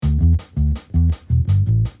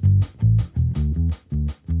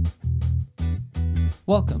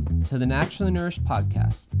Welcome to the Naturally Nourished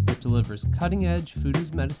podcast that delivers cutting-edge food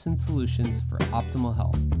as medicine solutions for optimal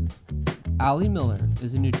health. Ali Miller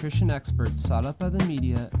is a nutrition expert sought out by the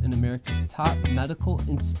media and America's top medical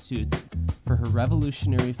institutes for her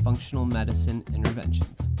revolutionary functional medicine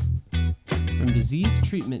interventions. From disease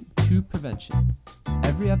treatment to prevention,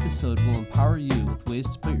 every episode will empower you with ways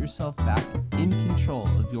to put yourself back in control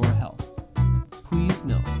of your health. Please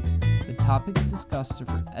note, the topics discussed are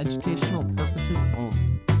for educational purposes only.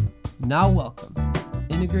 Now welcome,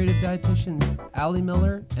 integrative dietitians Ali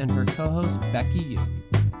Miller and her co-host Becky Yu.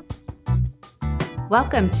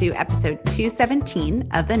 Welcome to episode 217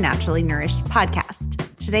 of the Naturally Nourished podcast.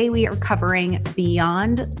 Today we are covering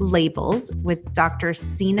Beyond Labels with Dr.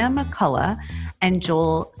 Sina McCullough and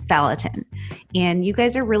Joel Salatin. And you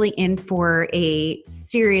guys are really in for a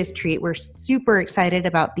serious treat. We're super excited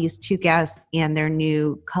about these two guests and their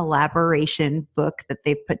new collaboration book that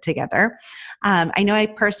they've put together. I know I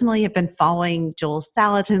personally have been following Joel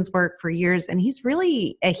Salatin's work for years, and he's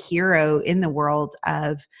really a hero in the world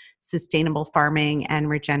of sustainable farming and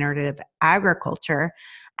regenerative agriculture.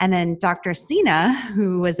 And then Dr. Sina,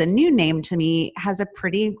 who was a new name to me, has a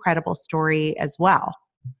pretty incredible story as well.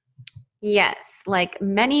 Yes, like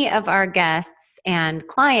many of our guests and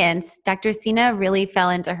clients, Dr. Sina really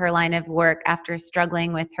fell into her line of work after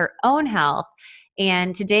struggling with her own health.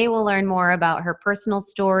 And today we'll learn more about her personal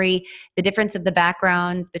story, the difference of the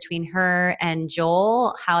backgrounds between her and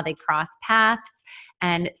Joel, how they cross paths,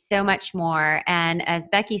 and so much more. And as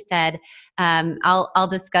Becky said, I'll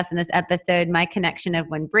discuss in this episode my connection of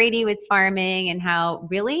when Brady was farming and how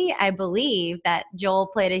really I believe that Joel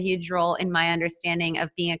played a huge role in my understanding of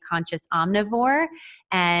being a conscious omnivore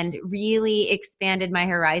and really expanded my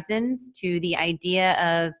horizons to the idea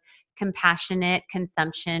of compassionate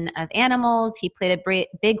consumption of animals. He played a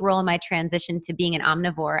big role in my transition to being an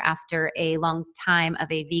omnivore after a long time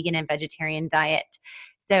of a vegan and vegetarian diet.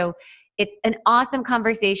 So it's an awesome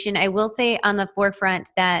conversation. I will say on the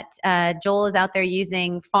forefront that Joel is out there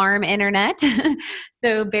using farm internet.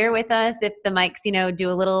 So bear with us if the mics,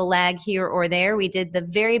 do a little lag here or there. We did the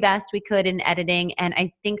very best we could in editing. And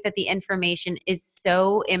I think that the information is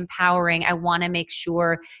so empowering. I want to make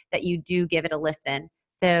sure that you do give it a listen.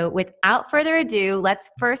 So without further ado,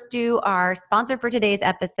 let's first do our sponsor for today's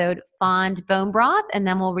episode, Fond Bone Broth, and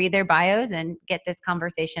then we'll read their bios and get this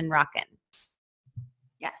conversation rocking.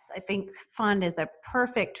 Yes, I think Fond is a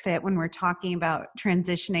perfect fit when we're talking about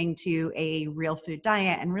transitioning to a real food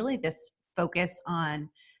diet and really this focus on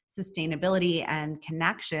sustainability and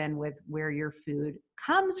connection with where your food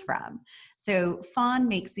comes from. So Fond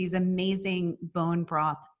makes these amazing bone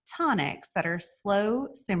broth tonics that are slow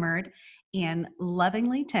simmered and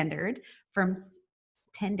lovingly tended from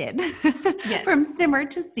simmer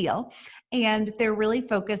to seal. And they're really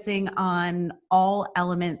focusing on all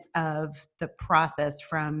elements of the process,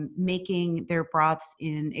 from making their broths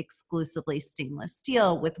in exclusively stainless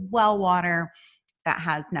steel with well water that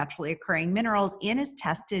has naturally occurring minerals and is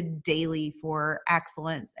tested daily for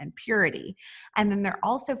excellence and purity. And then they're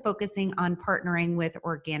also focusing on partnering with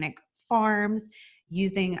organic farms,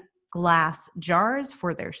 using glass jars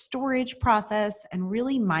for their storage process, and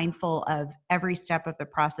really mindful of every step of the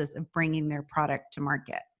process of bringing their product to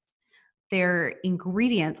market. Their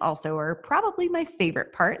ingredients also are probably my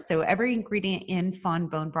favorite part. So every ingredient in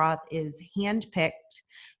Fond Bone Broth is hand-picked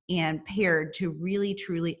and paired to really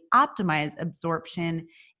truly optimize absorption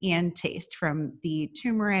and taste, from the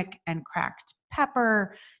turmeric and cracked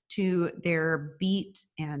pepper to their beet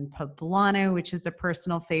and poblano, which is a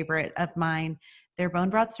personal favorite of mine. Their bone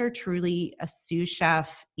broths are truly a sous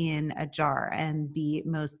chef in a jar and the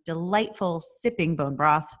most delightful sipping bone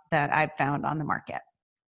broth that I've found on the market.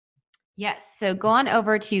 Yes. So go on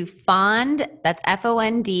over to Fond, that's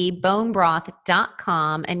FOND,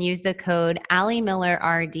 bonebroth.com, and use the code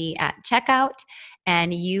AliMillerRD at checkout,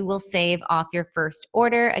 and you will save off your first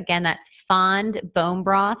order. Again, that's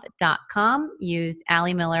fondbonebroth.com. Use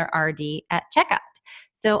AliMillerRD at checkout.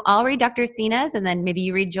 So I'll read Dr. Sina's, and then maybe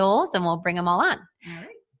you read Joel's, and we'll bring them all on. All right.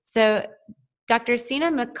 So Dr.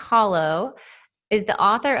 Sina McCullough is the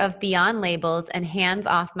author of Beyond Labels and Hands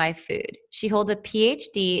Off My Food. She holds a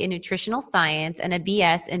PhD in nutritional science and a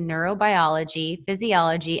BS in neurobiology,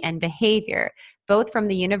 physiology, and behavior, both from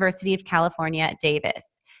the University of California at Davis.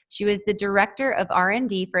 She was the director of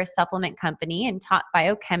R&D for a supplement company and taught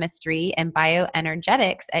biochemistry and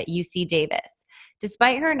bioenergetics at UC Davis.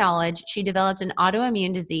 Despite her knowledge, she developed an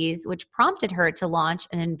autoimmune disease, which prompted her to launch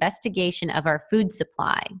an investigation of our food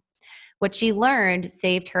supply. What she learned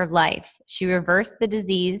saved her life. She reversed the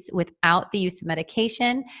disease without the use of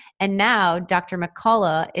medication, and now Dr.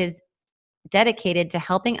 McCullough is dedicated to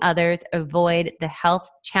helping others avoid the health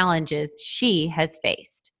challenges she has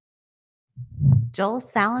faced. Joel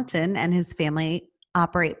Salatin and his family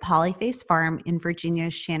operate Polyface Farm in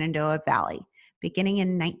Virginia's Shenandoah Valley. Beginning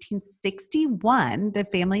in 1961, the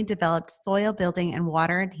family developed soil building and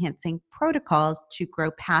water enhancing protocols to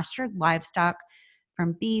grow pastured livestock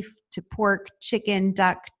from beef to pork, chicken,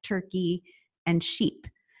 duck, turkey, and sheep.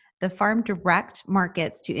 The farm direct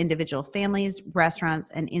markets to individual families, restaurants,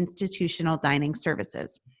 and institutional dining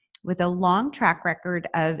services. With a long track record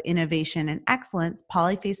of innovation and excellence,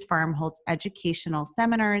 Polyface Farm holds educational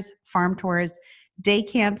seminars, farm tours, day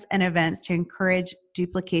camps, and events to encourage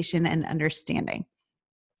duplication and understanding.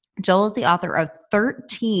 Joel is the author of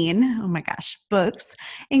 13, books,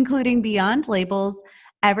 including Beyond Labels,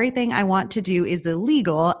 Everything I Want to Do is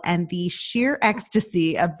Illegal, and The Sheer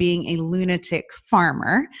Ecstasy of Being a Lunatic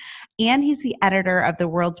Farmer. And he's the editor of the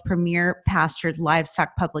world's premier pastured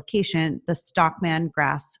livestock publication, The Stockman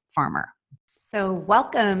Grass Farmer. So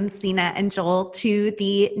welcome, Sina and Joel, to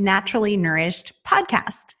the Naturally Nourished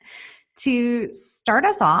podcast. To start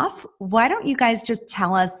us off, why don't you guys just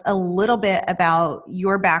tell us a little bit about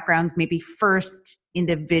your backgrounds, maybe first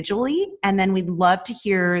individually, and then we'd love to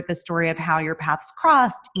hear the story of how your paths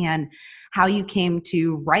crossed and how you came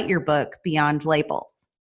to write your book, Beyond Labels.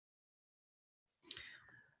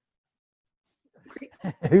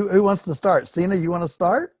 Who wants to start? Sina, you want to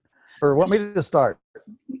start? Or want me to start?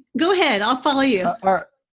 Go ahead. I'll follow you. All right.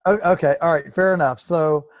 Okay. All right. Fair enough.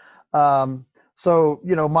 So, my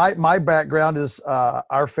background is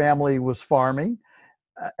our family was farming.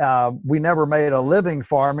 We never made a living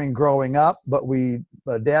farming growing up, but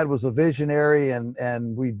Dad was a visionary,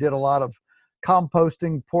 and we did a lot of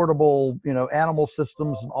composting, portable, animal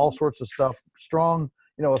systems and all sorts of stuff.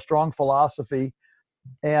 A strong philosophy.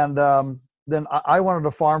 And then I wanted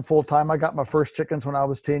to farm full time. I got my first chickens when I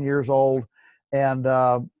was 10 years old, and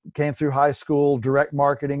came through high school, direct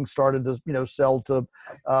marketing, started to, sell to,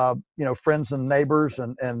 friends and neighbors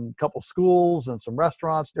and a couple schools and some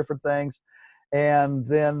restaurants, different things. And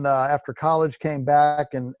then after college, came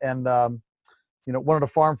back and wanted to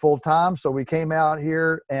farm full time. So we came out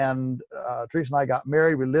here, and Teresa and I got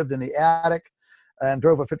married. We lived in the attic and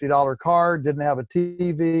drove a $50 car, didn't have a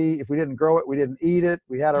TV. If we didn't grow it, we didn't eat it.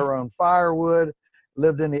 We had our own firewood,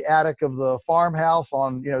 lived in the attic of the farmhouse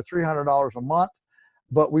on, $300 a month,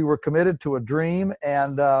 but we were committed to a dream.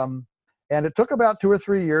 And it took about 2 or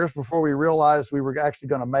 3 years before we realized we were actually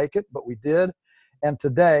going to make it, but we did. And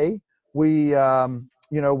today we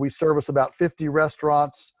service about 50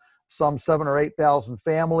 restaurants, some 7,000 or 8,000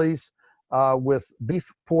 families, with beef,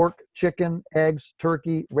 pork, chicken, eggs,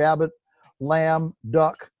 turkey, rabbit, lamb,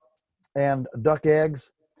 duck, and duck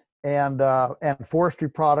eggs, and forestry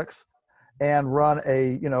products, and run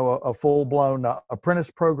a full-blown apprentice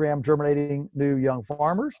program germinating new young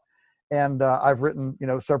farmers. And I've written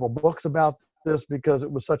several books about this because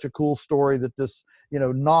it was such a cool story that this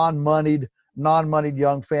non-moneyed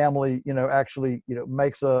young family actually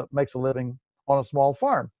makes a living on a small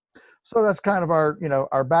farm. So that's kind of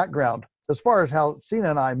our background. As far as how Sina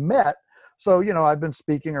and I met, so I've been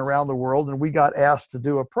speaking around the world, and we got asked to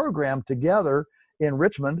do a program together in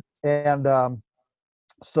Richmond, and I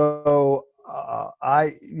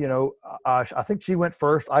think she went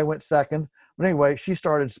first, I went second, but anyway, she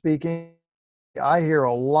started speaking. I hear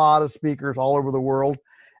a lot of speakers all over the world,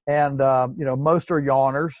 and most are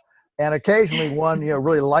yawners, and occasionally one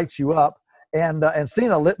really lights you up, and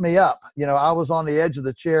Sina lit me up. I was on the edge of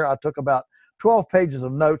the chair. I took about 12 pages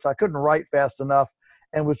of notes. I couldn't write fast enough,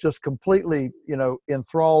 and was just completely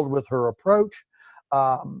enthralled with her approach,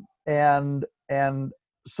 and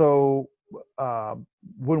so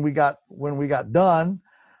when we got done,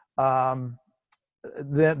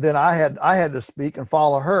 then I had to speak and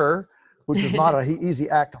follow her, which is not an easy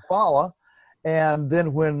act to follow. And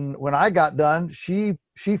then when I got done, she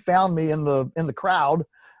found me in the crowd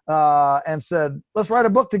and said, "Let's write a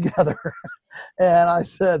book together." And I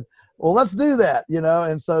said, "Well, let's do that,"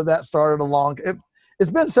 And so that started along. It's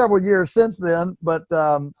been several years since then, but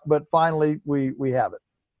finally we have it.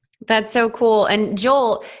 That's so cool. And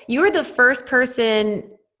Joel, you were the first person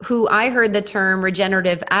who I heard the term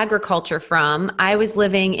regenerative agriculture from. I was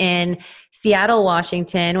living in Seattle,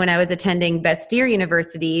 Washington, when I was attending Bastyr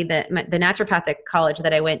University, the naturopathic college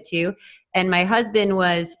that I went to. And my husband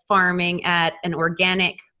was farming at an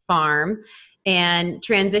organic farm and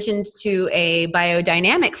transitioned to a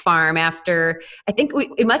biodynamic farm after, I think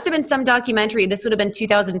it must have been some documentary. This would have been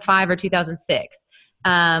 2005 or 2006.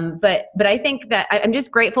 But I think that I'm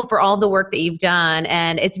just grateful for all the work that you've done.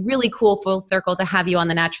 And it's really cool, full circle, to have you on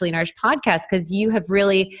the Naturally Nourished podcast, because you have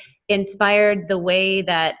really inspired the way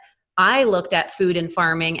that I looked at food and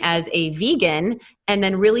farming as a vegan and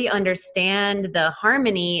then really understand the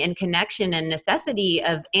harmony and connection and necessity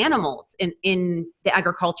of animals in the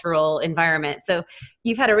agricultural environment. So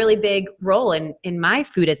you've had a really big role in my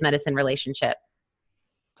food as medicine relationship.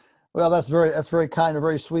 Well, that's very kind and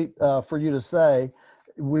very sweet for you to say.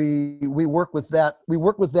 We work with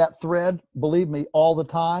that thread, believe me, all the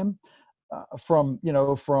time. From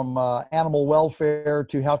animal welfare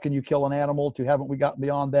to how can you kill an animal to haven't we gotten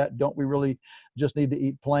beyond that? Don't we really just need to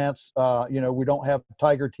eat plants? We don't have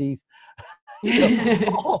tiger teeth,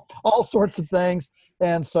 all sorts of things.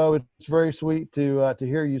 And so it's very sweet to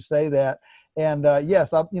hear you say that. And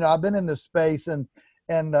yes, I've been in this space, and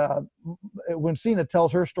when Sina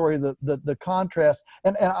tells her story, the contrast,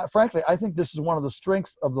 and frankly, I think this is one of the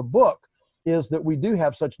strengths of the book, is that we do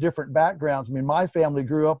have such different backgrounds. I mean, my family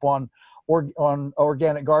grew up on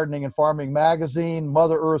Organic Gardening and Farming Magazine,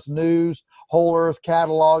 Mother Earth News, Whole Earth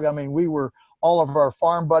Catalog. I mean, all of our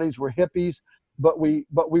farm buddies were hippies, but we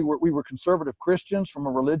were conservative Christians from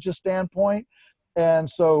a religious standpoint. And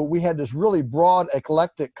so we had this really broad,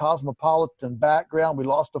 eclectic, cosmopolitan background. We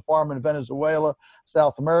lost a farm in Venezuela,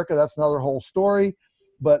 South America. That's another whole story.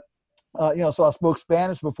 But so I spoke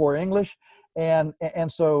Spanish before English. And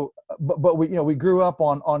so, but we grew up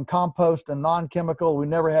on compost and non-chemical. We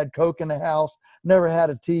never had Coke in the house, never had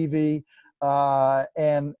a TV,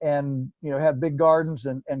 and had big gardens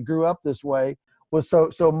and grew up this way.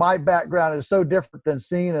 So my background is so different than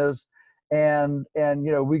Sina's, and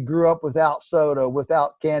we grew up without soda,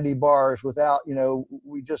 without candy bars, without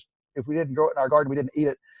if we didn't grow it in our garden, we didn't eat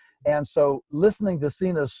it. And so listening to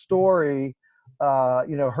Sina's story,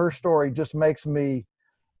 her story just makes me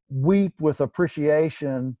weep with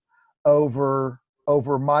appreciation over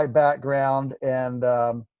my background and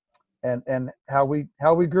how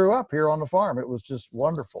we grew up here on the farm. It was just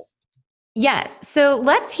wonderful. Yes. So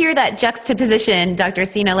let's hear that juxtaposition, Dr.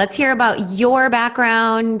 Sina. Let's hear about your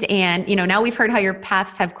background. And, now we've heard how your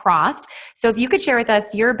paths have crossed. So if you could share with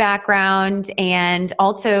us your background and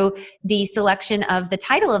also the selection of the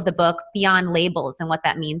title of the book, Beyond Labels, and what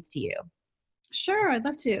that means to you. Sure, I'd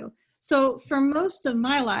love to. So for most of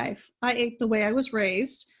my life, I ate the way I was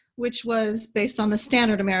raised, which was based on the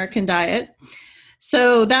standard American diet.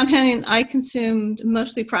 So that meant I consumed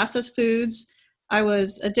mostly processed foods. I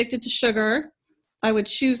was addicted to sugar. I would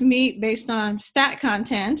choose meat based on fat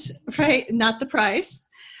content, right? Not the price,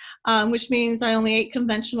 which means I only ate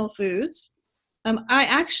conventional foods. I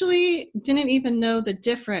actually didn't even know the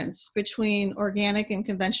difference between organic and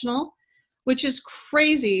conventional, which is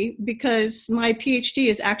crazy because my PhD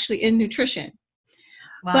is actually in nutrition.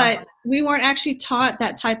 Wow. But we weren't actually taught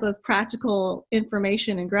that type of practical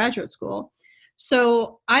information in graduate school.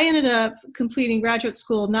 So I ended up completing graduate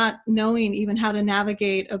school not knowing even how to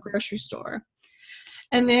navigate a grocery store.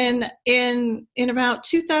 And then in about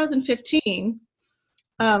 2015,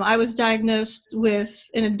 I was diagnosed with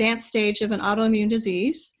an advanced stage of an autoimmune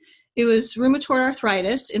disease. It was rheumatoid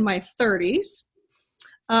arthritis in my 30s.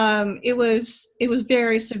 It was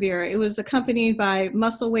very severe. It was accompanied by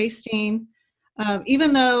muscle wasting.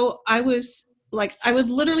 Even though I would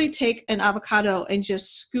literally take an avocado and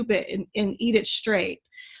just scoop it and eat it straight,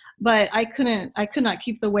 but I could not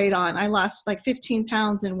keep the weight on. I lost like 15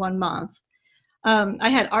 pounds in 1 month. I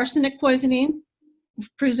had arsenic poisoning,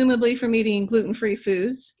 presumably from eating gluten-free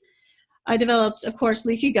foods. I developed, of course,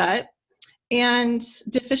 leaky gut and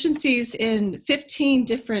deficiencies in 15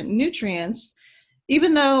 different nutrients.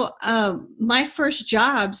 Even though my first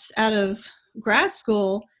jobs out of grad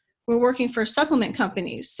school were working for supplement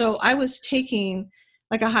companies. So I was taking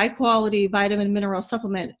like a high quality vitamin mineral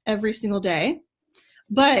supplement every single day.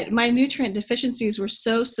 But my nutrient deficiencies were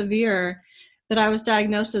so severe that I was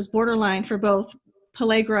diagnosed as borderline for both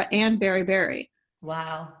pellagra and beriberi.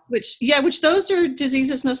 Wow. Which those are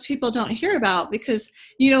diseases most people don't hear about because,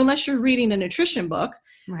 unless you're reading a nutrition book,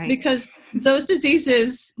 right? Because those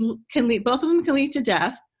diseases both of them can lead to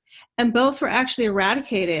death, and both were actually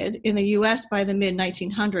eradicated in the US by the mid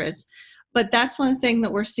 1900s. But that's one thing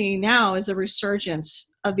that we're seeing now is a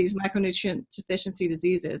resurgence of these micronutrient deficiency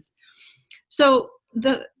diseases. So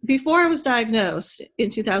before I was diagnosed in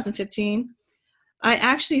 2015, I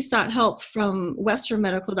actually sought help from Western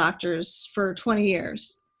medical doctors for 20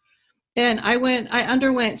 years. And I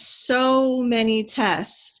underwent so many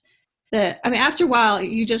tests that, after a while,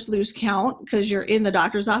 you just lose count because you're in the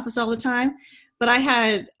doctor's office all the time. But I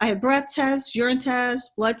had breath tests, urine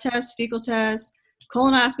tests, blood tests, fecal tests,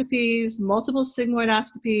 colonoscopies, multiple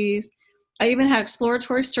sigmoidoscopies. I even had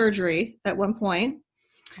exploratory surgery at one point.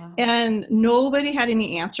 Wow. And nobody had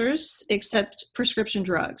any answers except prescription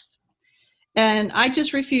drugs. And I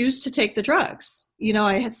just refused to take the drugs.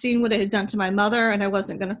 I had seen what it had done to my mother, and I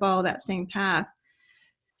wasn't going to follow that same path.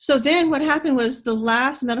 So then what happened was the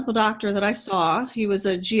last medical doctor that I saw, he was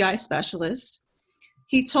a GI specialist.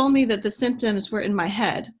 He told me that the symptoms were in my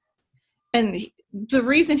head. And the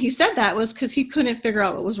reason he said that was because he couldn't figure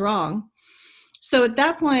out what was wrong. So at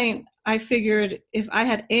that point, I figured if I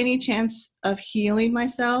had any chance of healing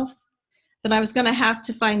myself, then I was going to have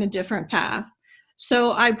to find a different path.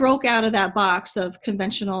 So I broke out of that box of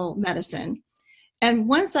conventional medicine. And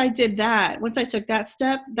once I did that, once I took that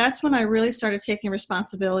step, that's when I really started taking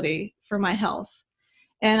responsibility for my health.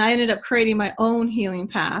 And I ended up creating my own healing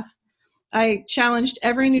path. I challenged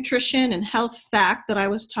every nutrition and health fact that I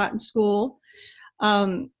was taught in school.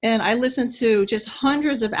 And I listened to just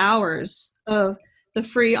hundreds of hours of the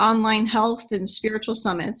free online health and spiritual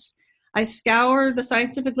summits. I scoured the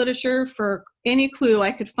scientific literature for any clue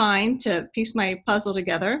I could find to piece my puzzle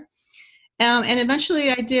together. And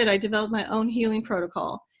eventually I did. I developed my own healing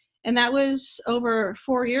protocol. And that was over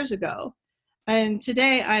 4 years ago. And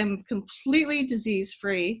today I'm completely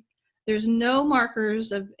disease-free. There's no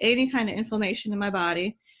markers of any kind of inflammation in my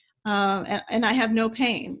body. And I have no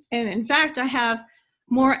pain. And in fact, I have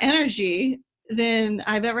more energy than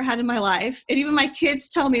I've ever had in my life. And even my kids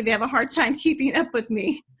tell me they have a hard time keeping up with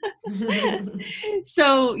me.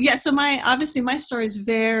 So obviously my story is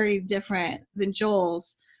very different than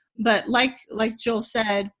Joel's. But like Joel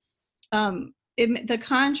said, the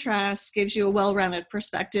contrast gives you a well-rounded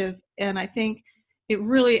perspective. And I think it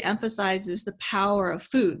really emphasizes the power of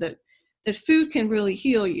food, that food can really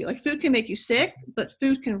heal you. Like food can make you sick, but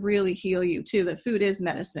food can really heal you too, that food is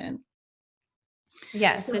medicine.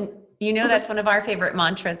 Yes. And that's one of our favorite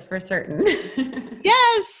mantras for certain.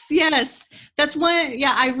 Yes. That's one.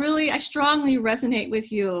 Yeah. I strongly resonate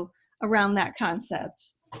with you around that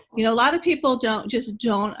concept. A lot of people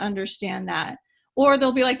don't understand that, or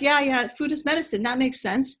they'll be like, yeah, food is medicine. That makes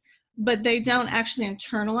sense. But they don't actually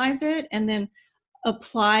internalize it and then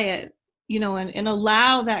apply it, and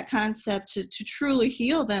allow that concept to truly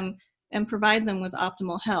heal them and provide them with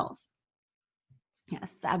optimal health.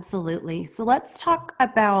 Yes, absolutely. So let's talk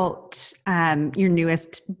about your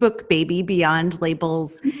newest book, Baby Beyond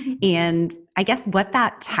Labels, and I guess what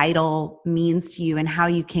that title means to you and how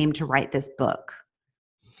you came to write this book.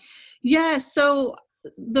 Yeah, so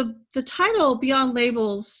the title Beyond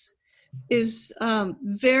Labels is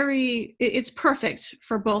it's perfect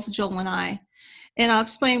for both Joel and I. And I'll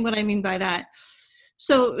explain what I mean by that.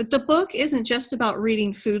 So the book isn't just about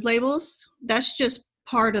reading food labels. That's just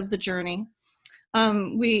part of the journey.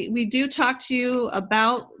 We do talk to you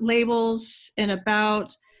about labels and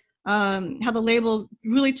about how the label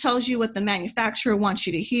really tells you what the manufacturer wants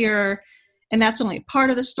you to hear. And that's only part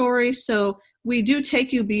of the story. So we do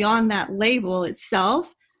take you beyond that label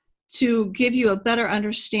itself to give you a better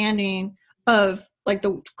understanding of like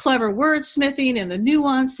the clever wordsmithing and the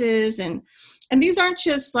nuances. And these aren't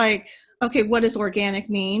just like, okay, what does organic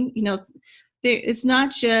mean? It's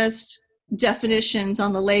not just definitions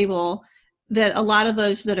on the label that a lot of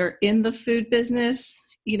us that are in the food business,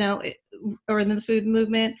 or in the food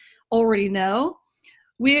movement already know.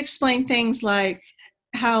 We explain things like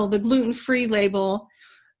how the gluten-free label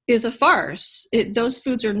is a farce. Those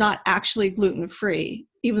foods are not actually gluten-free,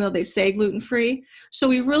 even though they say gluten-free. So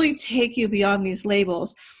we really take you beyond these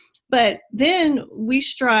labels. But then we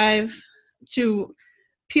strive to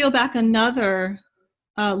peel back another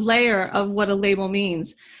layer of what a label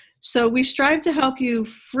means. So we strive to help you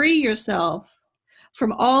free yourself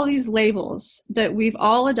from all these labels that we've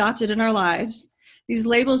all adopted in our lives, these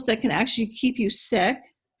labels that can actually keep you sick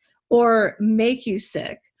or make you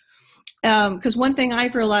sick. Because one thing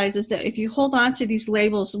I've realized is that if you hold on to these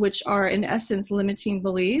labels, which are in essence limiting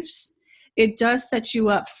beliefs, it does set you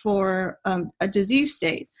up for a disease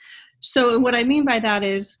state. So what I mean by that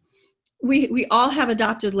is we all have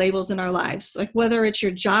adopted labels in our lives, like whether it's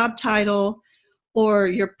your job title or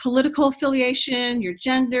your political affiliation, your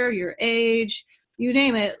gender, your age, you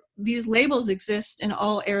name it. These labels exist in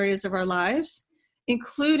all areas of our lives,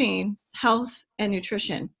 including health and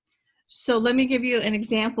nutrition. So let me give you an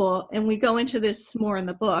example, and we go into this more in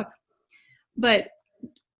the book. But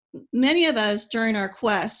many of us, during our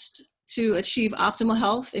quest to achieve optimal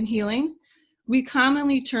health and healing, we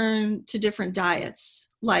commonly turn to different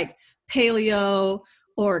diets like paleo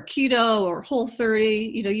or keto or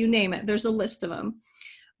Whole30, you name it. There's a list of them.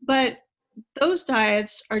 But those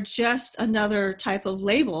diets are just another type of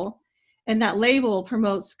label, and that label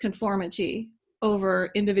promotes conformity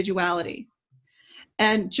over individuality.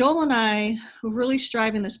 And Joel and I really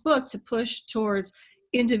strive in this book to push towards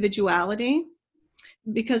individuality,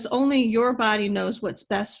 because only your body knows what's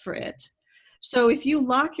best for it. So if you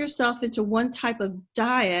lock yourself into one type of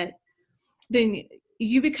diet, then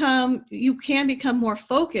you can become more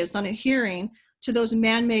focused on adhering to those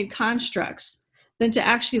man-made constructs than to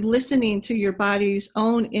actually listening to your body's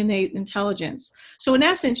own innate intelligence. So in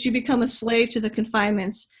essence, you become a slave to the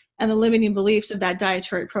confinements and the limiting beliefs of that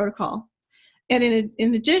dietary protocol. And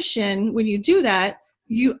in addition, when you do that,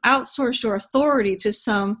 you outsource your authority to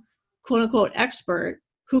some quote unquote expert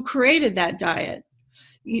who created that diet.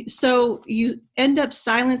 So you end up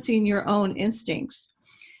silencing your own instincts.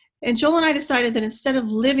 And Joel and I decided that instead of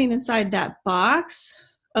living inside that box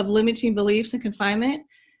of limiting beliefs and confinement,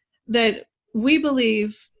 that we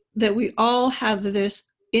believe that we all have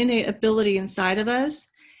this innate ability inside of us,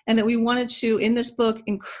 and that we wanted to, in this book,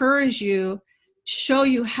 encourage you, show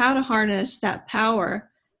you how to harness that power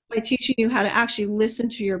by teaching you how to actually listen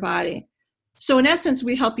to your body. So in essence,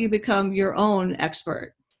 we help you become your own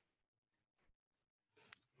expert.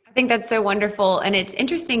 I think that's so wonderful. And it's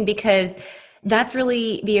interesting because that's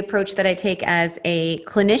really the approach that I take as a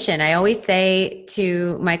clinician. I always say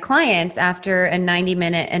to my clients after a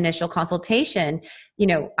 90-minute initial consultation,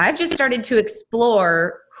 I've just started to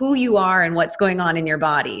explore who you are and what's going on in your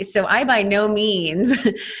body. So I by no means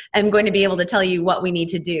am going to be able to tell you what we need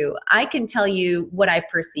to do. I can tell you what I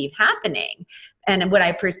perceive happening and what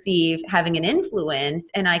I perceive having an influence,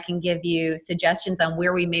 and I can give you suggestions on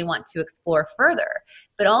where we may want to explore further.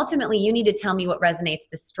 But ultimately, you need to tell me what resonates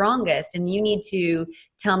the strongest, and you need to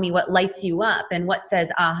tell me what lights you up and what says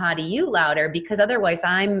aha to you louder, because otherwise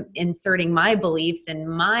I'm inserting my beliefs and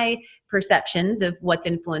my perceptions of what's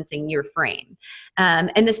influencing your frame.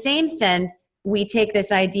 In the same sense, we take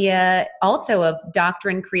this idea also of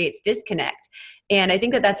doctrine creates disconnect. And I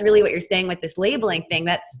think that that's really what you're saying with this labeling thing.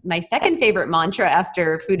 That's my second favorite mantra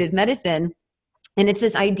after food is medicine. And it's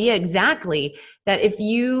this idea exactly that if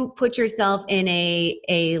you put yourself in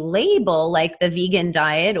a label like the vegan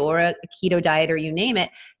diet or a keto diet or you name it,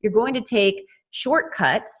 you're going to take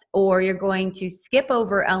shortcuts, or you're going to skip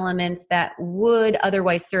over elements that would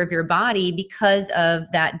otherwise serve your body because of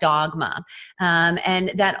that dogma.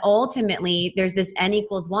 And that ultimately there's this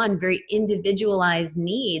N=1 very individualized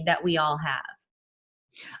need that we all have.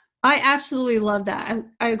 I absolutely love that.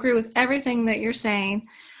 I agree with everything that you're saying.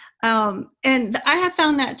 And I have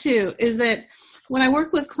found that too, is that when I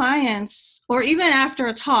work with clients, or even after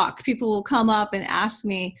a talk, people will come up and ask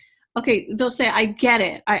me, okay, they'll say, I get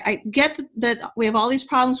it. I get that we have all these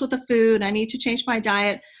problems with the food. I need to change my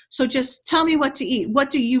diet. So just tell me what to eat. What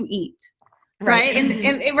do you eat? Right.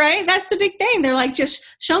 And right. That's the big thing. They're like, just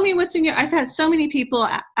show me what's in your, I've had so many people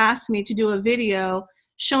ask me to do a video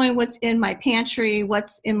showing what's in my pantry,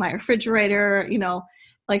 what's in my refrigerator,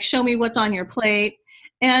 like show me what's on your plate.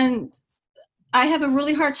 And I have a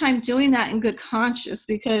really hard time doing that in good conscience,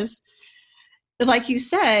 because like you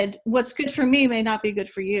said, what's good for me may not be good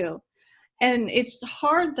for you. And it's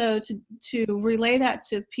hard though to relay that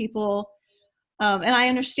to people. And I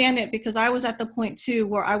understand it, because I was at the point too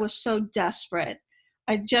where I was so desperate.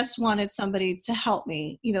 I just wanted somebody to help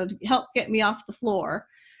me, to help get me off the floor,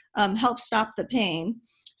 help stop the pain.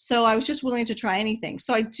 So I was just willing to try anything.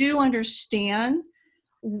 So I do understand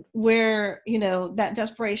where, that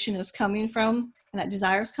desperation is coming from and that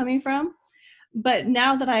desire is coming from. But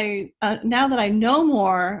now that I know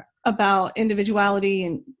more about individuality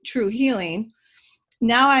and true healing,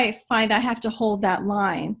 now I find I have to hold that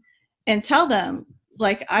line and tell them,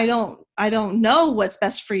 like, I don't know what's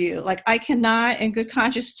best for you. Like, I cannot in good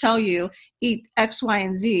conscience tell you eat X, Y,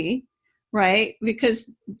 and Z, right?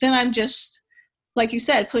 Because then I'm just, like you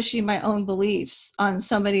said, pushing my own beliefs on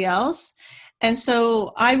somebody else. And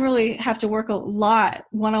so I really have to work a lot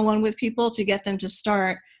one-on-one with people to get them to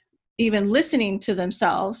start even listening to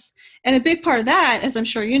themselves. And a big part of that, as I'm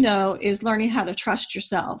sure you know, is learning how to trust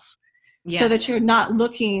yourself. Yeah. So that you're not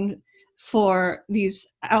looking for you're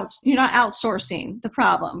not outsourcing the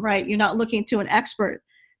problem, right? You're not looking to an expert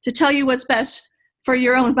to tell you what's best for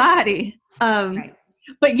your own body. Right.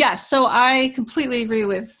 But yes, so I completely agree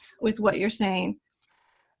with what you're saying.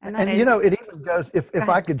 And it even goes, if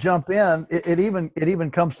I could jump in, it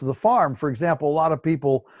even comes to the farm. For example, a lot of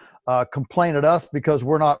people complain at us because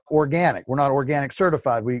we're not organic. We're not organic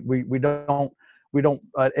certified. We don't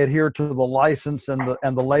adhere to the license and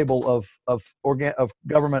the label of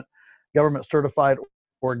government certified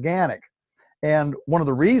organic. And one of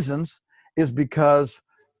the reasons is because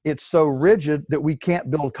it's so rigid that we can't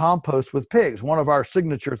build compost with pigs. One of our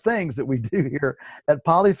signature things that we do here at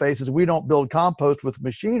Polyface is we don't build compost with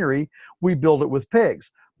machinery, we build it with pigs.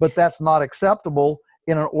 But that's not acceptable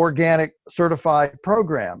in an organic certified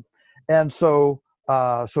program. And so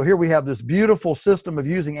So here we have this beautiful system of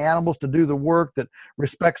using animals to do the work that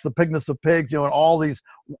respects the pigness of pigs, and all these,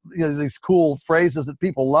 these cool phrases that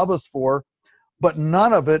people love us for, but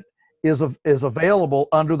none of it is available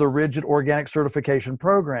under the rigid organic certification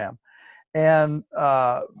program. And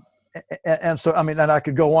so, I mean, and I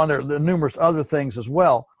could go on, there are numerous other things as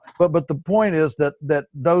well, but the point is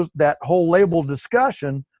that whole label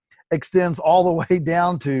discussion extends all the way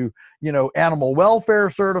down to, animal welfare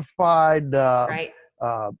certified, Right.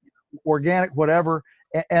 Organic, whatever,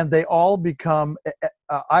 and they all become,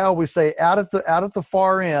 I always say, out at the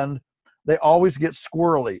far end, they always get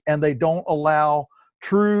squirrely, and they don't allow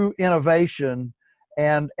true innovation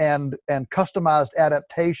and customized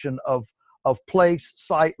adaptation of place,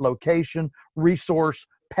 site, location, resource,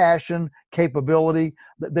 passion, capability.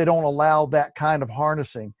 They don't allow that kind of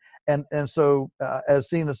harnessing, and so as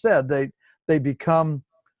Sina said, they become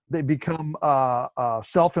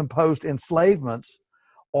self-imposed enslavements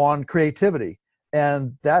on creativity,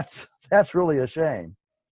 and that's really a shame.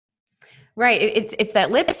 Right. It's that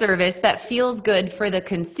lip service that feels good for the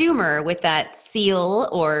consumer with that seal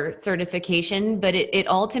or certification, but it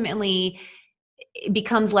ultimately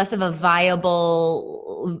becomes less of a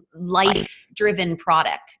viable, life-driven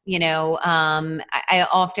product. I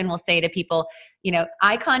often will say to people,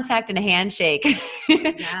 eye contact and a handshake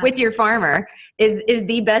with your farmer is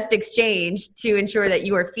the best exchange to ensure that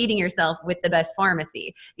you are feeding yourself with the best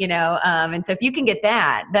pharmacy, and so if you can get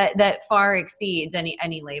that far exceeds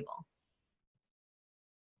any label.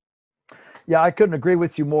 Yeah, I couldn't agree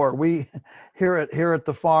with you more. We here at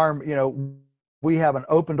the farm, we have an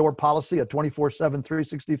open door policy, a 24/7,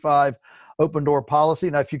 365 open door policy.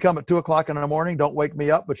 Now, if you come at 2:00 in the morning, don't wake me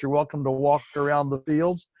up, but you're welcome to walk around the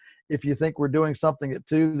fields if you think we're doing something at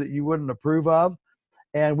 2 that you wouldn't approve of.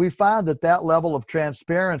 And we find that level of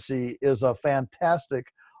transparency is a fantastic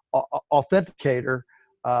authenticator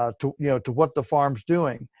to what the farm's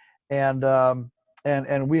doing. And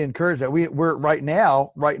we encourage that. We're right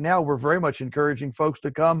now we're very much encouraging folks to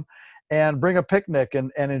come and bring a picnic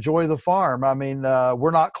and enjoy the farm. I mean,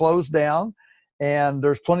 we're not closed down, and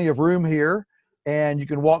there's plenty of room here, and you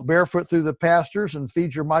can walk barefoot through the pastures and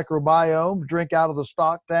feed your microbiome, drink out of the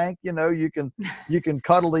stock tank. You can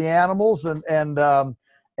cuddle the animals and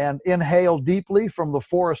inhale deeply from the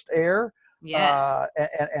forest air. Yeah.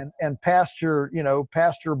 And pasture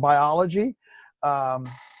biology.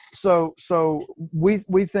 So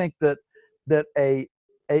we think that a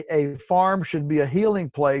farm should be a healing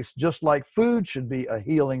place, just like food should be a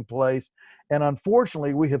healing place. And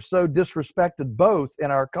unfortunately, we have so disrespected both in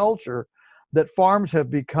our culture that farms have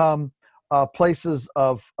become places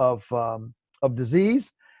of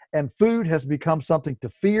disease, and food has become something to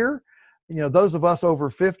fear. Those of us over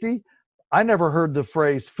 50, I never heard the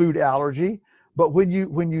phrase food allergy, but when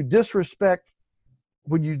you disrespect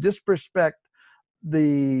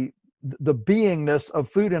the beingness of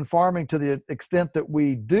food and farming to the extent that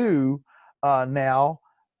we do now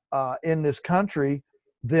in this country,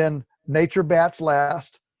 then nature bats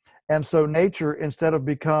last. And so nature, instead of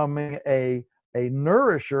becoming a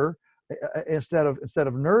nourisher, instead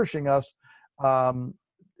of nourishing us,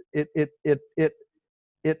 it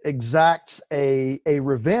exacts a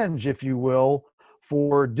revenge, if you will,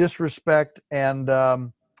 for disrespect and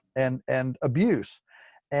abuse.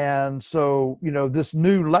 And so, this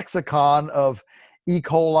new lexicon of E.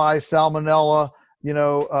 coli, salmonella,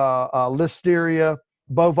 listeria,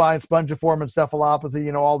 bovine spongiform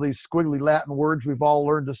encephalopathy, all these squiggly Latin words we've all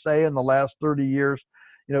learned to say in the last 30 years,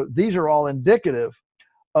 these are all indicative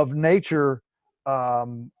of nature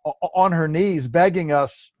on her knees begging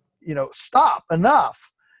us, stop, enough.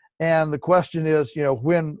 And the question is,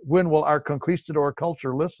 when will our conquistador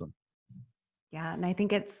culture listen? Yeah, and I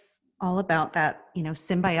think it's all about that,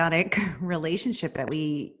 symbiotic relationship that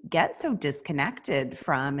we get so disconnected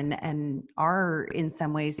from and are in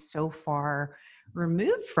some ways so far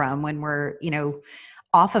removed from when we're,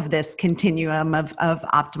 off of this continuum of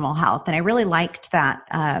optimal health. And I really liked that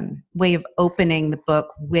way of opening the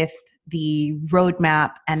book with the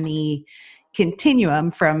roadmap and the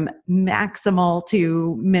continuum from maximal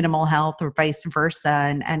to minimal health or vice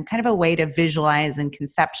versa, and kind of a way to visualize and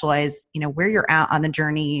conceptualize, where you're at on the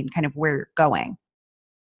journey and kind of where you're going.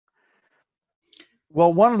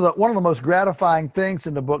 Well, one of the most gratifying things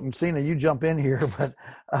in the book, and Sina, you jump in here, but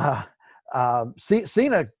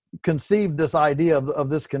Sina conceived this idea of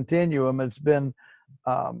this continuum. It's been,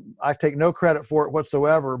 I take no credit for it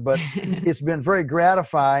whatsoever, but it's been very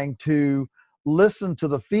gratifying to listen to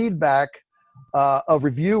the feedback of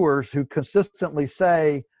reviewers who consistently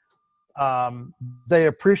say they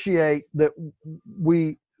appreciate that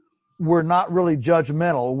we we're not really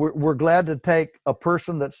judgmental. We're glad to take a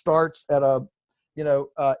person that starts at a,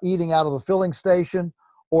 eating out of the filling station,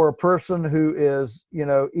 or a person who is,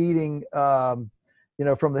 eating, from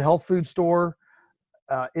the health food store.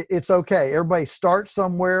 It's okay. Everybody starts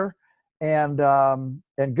somewhere, and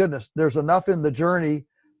goodness, there's enough in the journey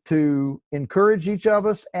to encourage each of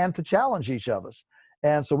us and to challenge each of us.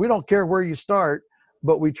 And so we don't care where you start,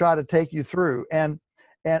 but we try to take you through. And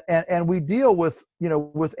we deal with,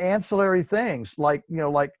 with ancillary things like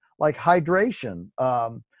hydration,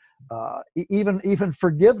 even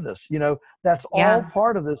forgiveness, that's all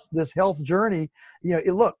part of this health journey.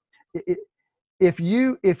 If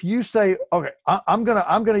you say, okay, I'm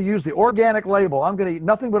gonna use the organic label, I'm gonna eat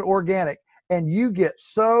nothing but organic, and you get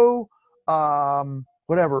so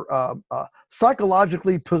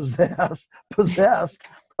psychologically possessed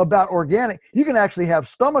about organic, you can actually have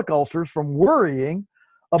stomach ulcers from worrying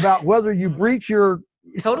about whether you breach your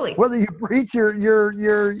your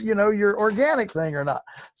organic thing or not.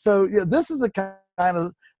 So this is the kind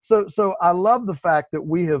of so I love the fact that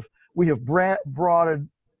we have broadened,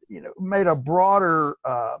 made a broader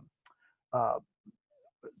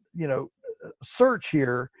search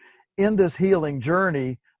here in this healing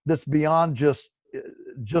journey that's beyond just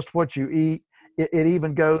what you eat. It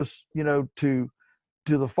even goes to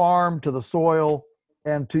the farm, to the soil,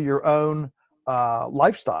 and to your own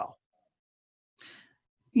lifestyle.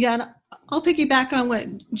 Yeah, and I'll piggyback on what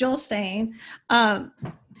Joel's saying.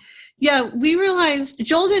 We realized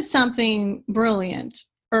Joel did something brilliant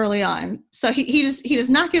early on. So he does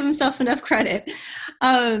not give himself enough credit.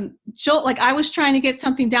 Joel, I was trying to get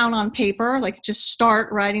something down on paper, just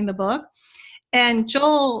start writing the book. And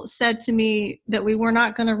Joel said to me that we were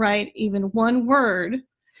not going to write even one word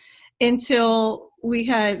until we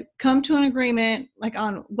had come to an agreement,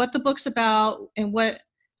 on what the book's about and what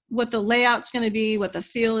the layout's going to be, what the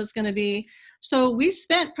feel is going to be. So we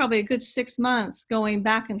spent probably a good 6 months going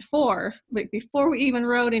back and forth before we even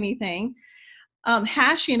wrote anything,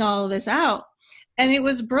 hashing all of this out. And it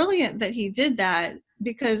was brilliant that he did that,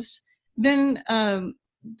 because then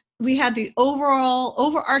we had the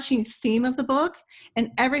overarching theme of the book,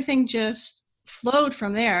 and everything just flowed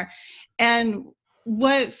from there. And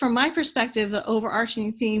from my perspective, the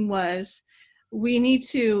overarching theme was, we need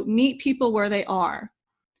to meet people where they are,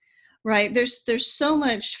 right? There's so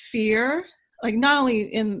much fear, not only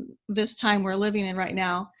in this time we're living in right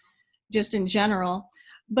now, just in general,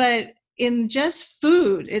 but in just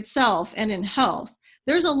food itself and in health.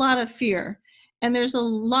 There's a lot of fear. And there's a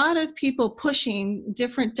lot of people pushing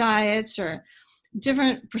different diets or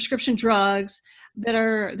different prescription drugs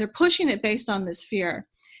they're pushing it based on this fear.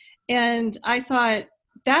 And I thought,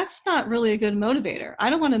 that's not really a good motivator. I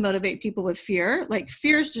don't want to motivate people with fear.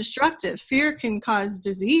 Fear is destructive. Fear can cause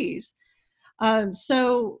disease.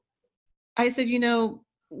 So I said,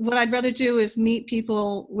 what I'd rather do is meet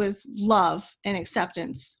people with love and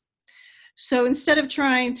acceptance. So instead of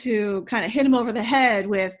trying to kind of hit them over the head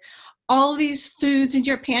with, all these foods in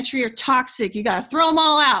your pantry are toxic, you got to throw them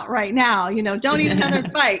all out right now, don't eat another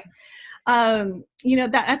bite.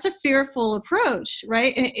 That's a fearful approach,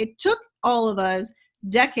 right? And it took all of us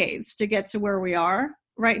decades to get to where we are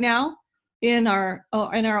right now in our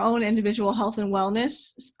own individual health and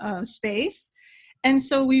wellness space. And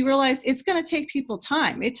so we realized it's going to take people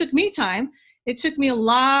time. It took me time. It took me a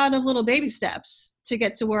lot of little baby steps to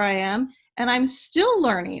get to where I am. And I'm still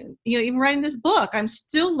learning, even writing this book, I'm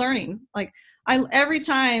still learning. Every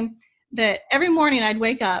morning I'd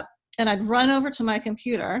wake up and I'd run over to my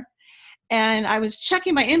computer, and I was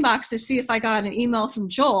checking my inbox to see if I got an email from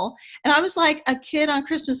Joel. And I was like a kid on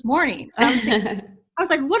Christmas morning. And I was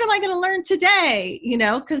thinking, what am I going to learn today?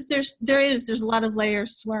 Because there's a lot of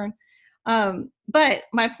layers to learn. But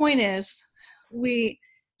my point is,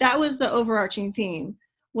 that was the overarching theme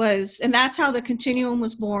and that's how the continuum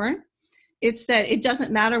was born. It's that it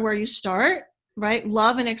doesn't matter where you start, right?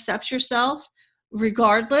 Love and accept yourself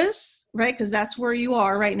regardless, right? Because that's where you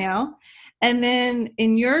are right now. And then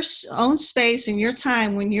in your own space, in your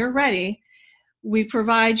time, when you're ready, we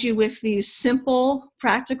provide you with these simple,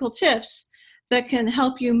 practical tips that can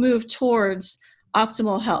help you move towards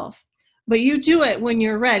optimal health. But you do it when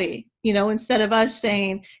you're ready, instead of us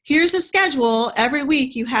saying, here's a schedule, every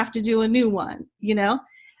week you have to do a new one,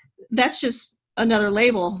 that's just another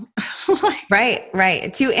label.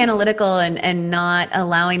 Right. Too analytical and not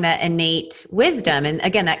allowing that innate wisdom. And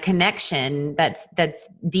again, that connection that's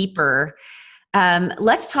deeper.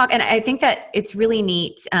 Let's talk. And I think that it's really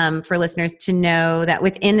neat for listeners to know that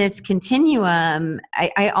within this continuum,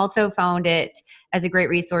 I also found it as a great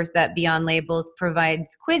resource that Beyond Labels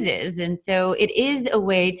provides quizzes. And so it is a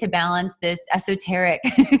way to balance this esoteric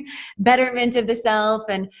betterment of the self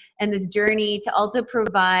and this journey to also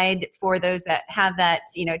provide for those that have that,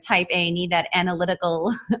 type A, need that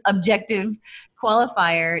analytical objective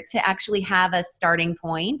qualifier, to actually have a starting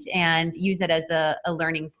point and use it as a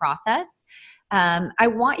learning process. I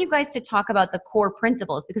want you guys to talk about the core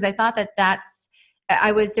principles, because I thought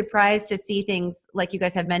I was surprised to see things like you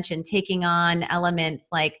guys have mentioned, taking on elements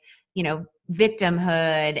like,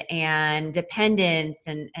 victimhood and dependence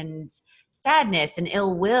and sadness and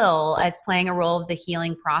ill will as playing a role of the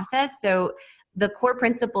healing process. So the core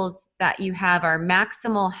principles that you have are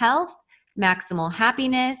maximal health, maximal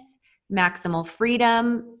happiness, maximal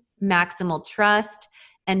freedom, maximal trust,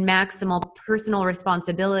 and maximal personal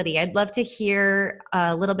responsibility. I'd love to hear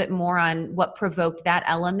a little bit more on what provoked that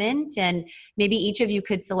element, and maybe each of you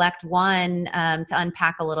could select one to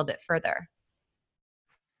unpack a little bit further.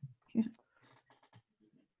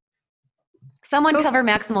 Someone cover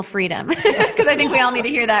maximal freedom, because I think we all need to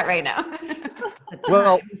hear that right now.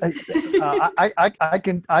 Well,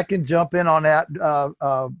 I can jump in on that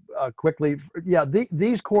quickly. Yeah,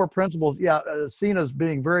 these core principles. Yeah, Sina's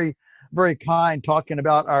being very, very kind, talking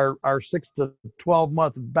about our 6 to 12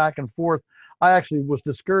 month back and forth. I actually was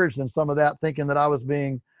discouraged in some of that, thinking that I was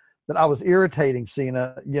irritating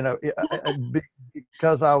Sina,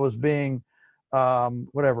 because I was being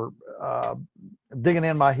digging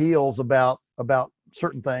in my heels about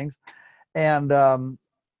certain things, and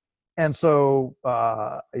so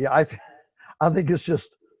I think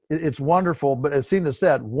it's wonderful. But as Sina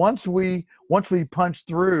said, once we punched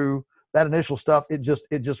through that initial stuff, it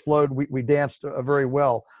just flowed. We danced very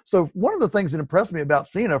well. So one of the things that impressed me about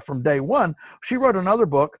Sina from day one, she wrote another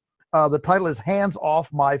book. The title is Hands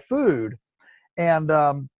Off My Food, and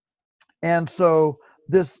so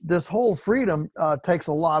this whole freedom takes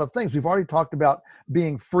a lot of things. We've already talked about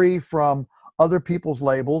being free from other people's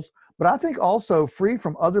labels, but I think also free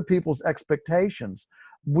from other people's expectations.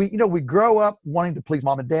 We grow up wanting to please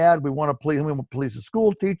mom and dad. We want to please a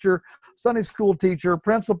school teacher, Sunday school teacher,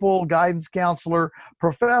 principal, guidance counselor,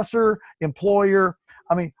 professor, employer.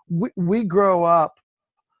 I mean, we grow up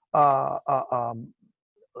in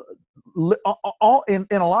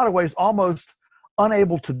a lot of ways almost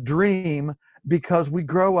unable to dream, because we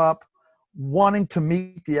grow up wanting to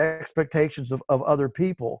meet the expectations of other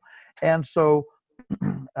people. And so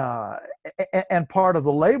and part of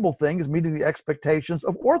the label thing is meeting the expectations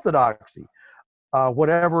of orthodoxy,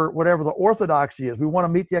 whatever the orthodoxy is. We want to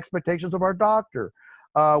meet the expectations of our doctor.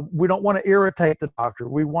 We don't want to irritate the doctor.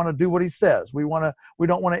 We want to do what he says. We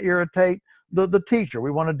don't want to irritate the teacher.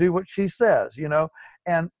 We want to do what she says,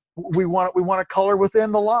 and we want to color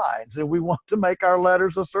within the lines, and we want to make our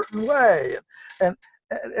letters a certain way, and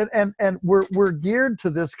we're geared to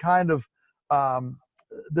this kind of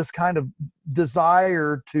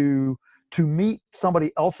desire to meet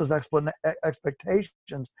somebody else's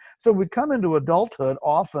expectations. So we come into adulthood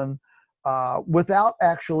often without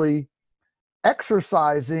actually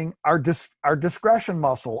exercising our discretion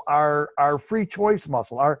muscle, our free choice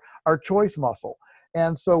muscle, our choice muscle.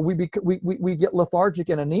 And so we get lethargic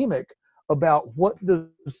and anemic about what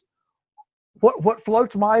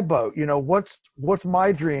floats my boat. What's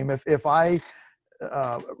my dream? If I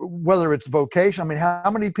whether it's vocation. I mean,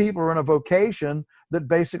 how many people are in a vocation that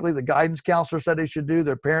basically the guidance counselor said they should do,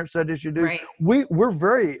 their parents said they should do? Right. We're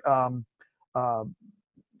very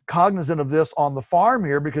cognizant of this on the farm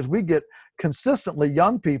here, because we get consistently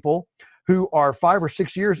young people who are 5 or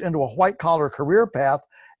 6 years into a white collar career path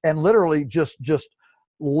and literally just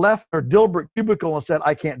left their Dilbert cubicle and said,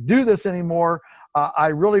 I can't do this anymore. I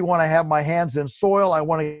really want to have my hands in soil. I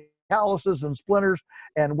want to calluses and splinters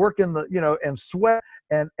and work in the, and sweat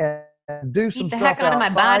and do some Eat the stuff heck out of my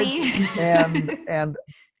body. and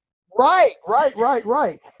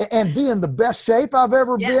right. And be in the best shape I've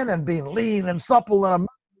ever been, and being lean and supple and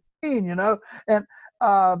amazing,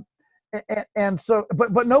 and so,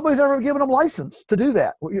 but nobody's ever given them license to do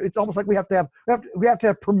that. It's almost like we have to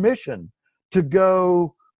have permission to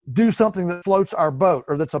go do something that floats our boat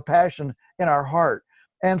or that's a passion in our heart.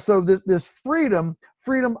 And so this freedom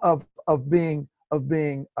of being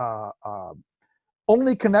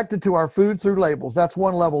only connected to our food through labels. That's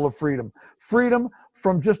one level of freedom. Freedom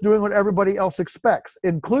from just doing what everybody else expects,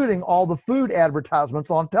 including all the food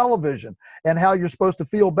advertisements on television and how you're supposed to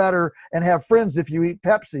feel better and have friends if you eat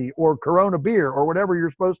Pepsi or Corona beer or whatever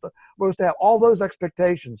you're supposed to have. All those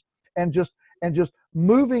expectations, and just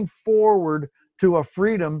moving forward to a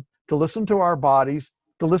freedom to listen to our bodies,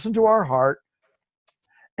 to listen to our heart,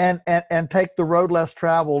 and take the road less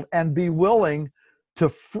traveled, and be willing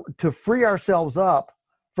to free ourselves up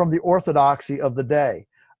from the orthodoxy of the day.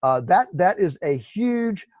 That is a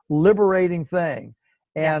huge liberating thing.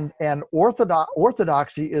 And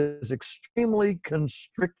orthodoxy is extremely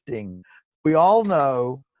constricting. We all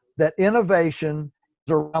know that innovation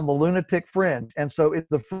is around the lunatic fringe. And so it's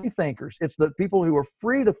the free thinkers, it's the people who are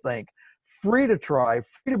free to think, free to try,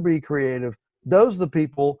 free to be creative. Those are the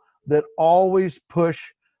people that always push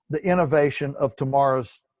the innovation of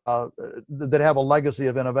tomorrow's, that have a legacy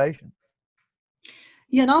of innovation.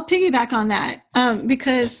 Yeah, and I'll piggyback on that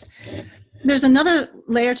because there's another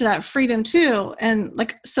layer to that freedom too. And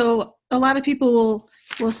like, so a lot of people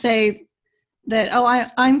will say that, oh,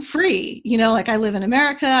 I'm free, like I live in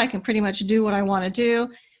America, I can pretty much do what I want to do.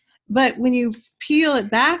 But when you peel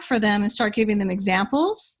it back for them and start giving them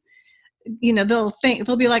examples,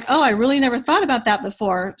 they'll be like, oh, I really never thought about that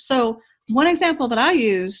before. So one example that I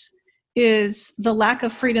use is the lack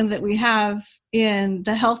of freedom that we have in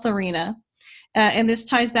the health arena. And this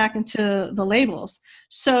ties back into the labels.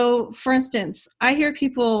 So, for instance, I hear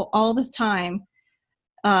people all the time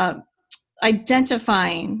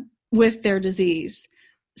identifying with their disease.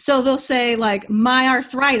 So they'll say, like, my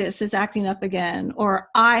arthritis is acting up again, or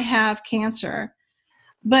I have cancer.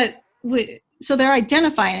 But so they're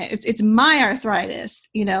identifying it. It's my arthritis,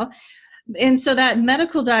 And so that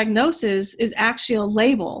medical diagnosis is actually a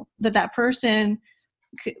label that person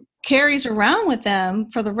carries around with them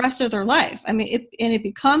for the rest of their life. I mean, it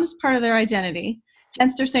becomes part of their identity.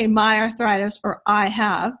 Hence, they're saying my arthritis or I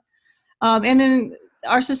have. And then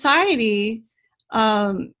our society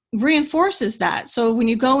reinforces that. So when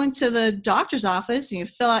you go into the doctor's office and you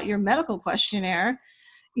fill out your medical questionnaire,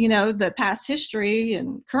 the past history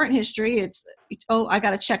and current history, it's, oh, I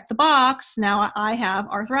got to check the box. Now I have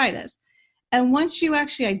arthritis. And once you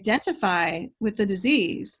actually identify with the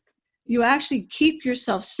disease, you actually keep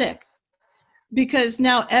yourself sick, because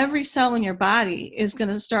now every cell in your body is going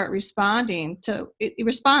to start responding to, it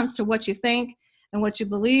responds to what you think and what you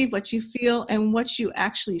believe, what you feel, and what you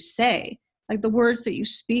actually say, like the words that you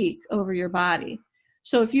speak over your body.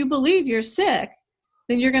 So if you believe you're sick,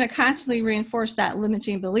 then you're going to constantly reinforce that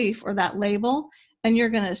limiting belief or that label, and you're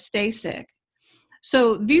going to stay sick.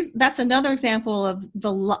 So that's another example of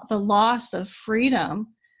the loss of freedom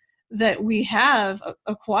that we have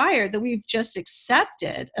acquired, that we've just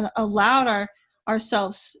accepted and allowed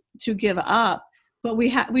ourselves to give up, but we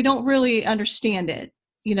don't really understand it,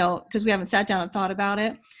 because we haven't sat down and thought about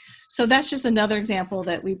it. So that's just another example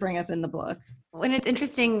that we bring up in the book. And it's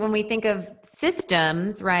interesting when we think of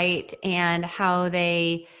systems, right, and how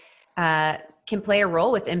they can play a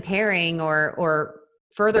role with impairing or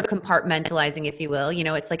further compartmentalizing, if you will.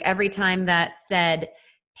 It's like every time that said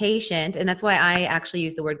patient, and that's why I actually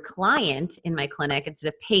use the word client in my clinic instead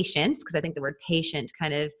of patients, because I think the word patient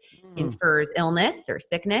kind of infers illness or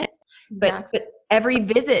sickness. But every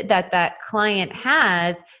visit that client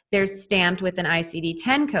has, they're stamped with an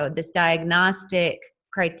ICD-10 code, this diagnostic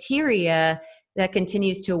criteria that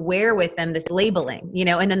continues to wear with them this labeling,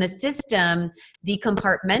 and then the system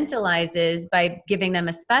decompartmentalizes by giving them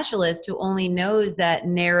a specialist who only knows that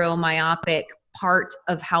narrow myopic part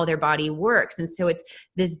of how their body works. And so it's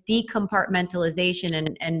this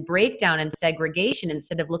decompartmentalization and breakdown and segregation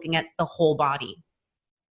instead of looking at the whole body.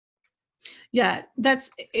 Yeah,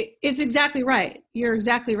 it's exactly right. You're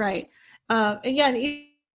exactly right. Again,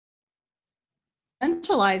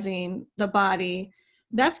 mentalizing the body,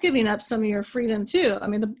 that's giving up some of your freedom too. I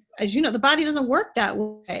mean, as you know, the body doesn't work that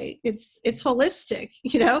way. It's holistic,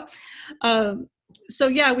 So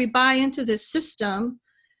yeah, we buy into this system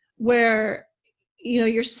where,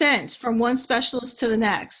 you're sent from one specialist to the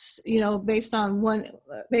next, based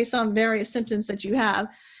on various symptoms that you have,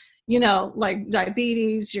 like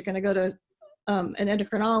diabetes, you're going to go to an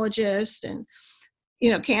endocrinologist, and,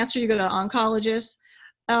 cancer, you go to an oncologist.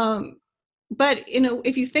 But,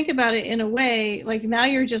 if you think about it in a way, like now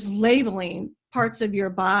you're just labeling parts of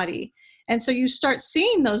your body. And so you start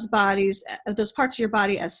seeing those parts of your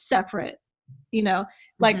body as separate,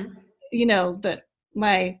 like, that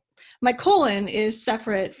my colon is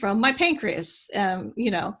separate from my pancreas,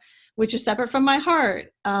 which is separate from my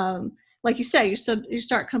heart. Like you say, you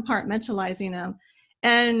start compartmentalizing them.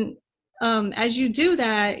 And as you do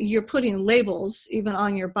that, you're putting labels even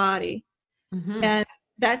on your body. Mm-hmm. And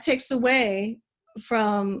that takes away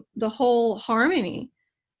from the whole harmony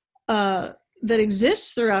that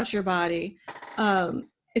exists throughout your body. So,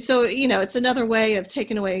 it's another way of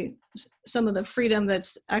taking away some of the freedom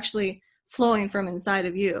that's actually flowing from inside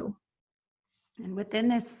of you. And within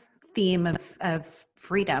this theme of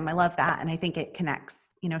freedom, I love that. And I think it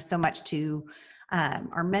connects, so much to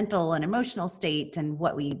our mental and emotional state and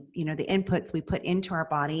what we, the inputs we put into our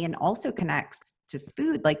body, and also connects to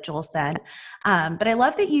food, like Joel said. But I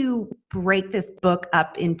love that you break this book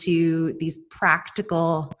up into these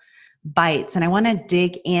practical bites. And I want to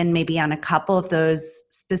dig in maybe on a couple of those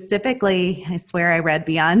specifically. I swear I read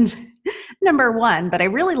beyond number 1, but I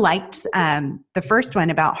really liked the first one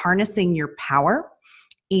about harnessing your power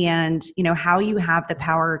and, how you have the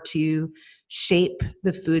power to shape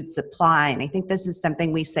the food supply. And I think this is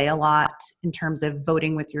something we say a lot in terms of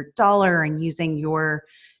voting with your dollar and using your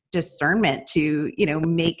discernment to,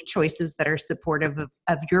 make choices that are supportive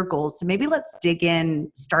of your goals. So maybe let's dig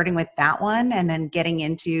in, starting with that one, and then getting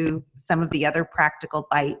into some of the other practical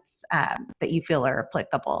bites that you feel are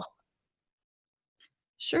applicable.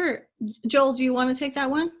 Sure. Joel, do you want to take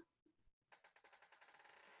that one?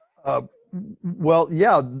 Well,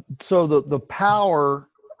 yeah. So the power,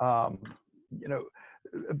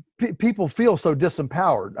 people feel so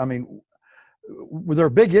disempowered. I mean, there are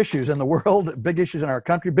big issues in the world, big issues in our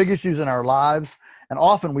country, big issues in our lives, and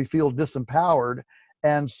often we feel disempowered.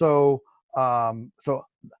 And so, I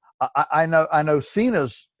know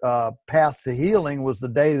Sina's path to healing was the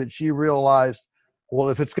day that she realized, well,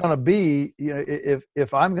 if it's going to be,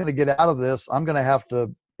 if I'm going to get out of this, I'm going to have to,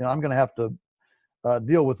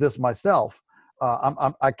 deal with this myself.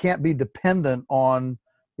 I can't be dependent on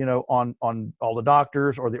all the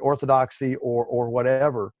doctors or the orthodoxy or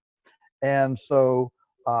whatever. And so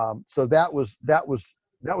that was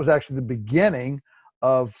actually the beginning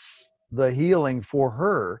of the healing for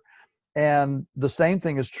her. And the same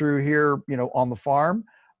thing is true here, on the farm,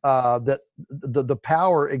 that the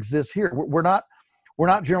power exists here. We're not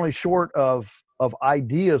generally short of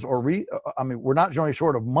ideas we're not generally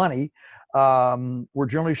short of money. We're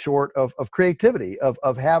generally short of creativity,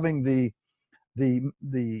 of having the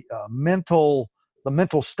mental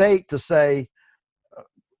state to say,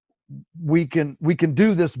 we can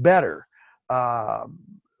do this better.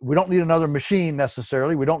 We don't need another machine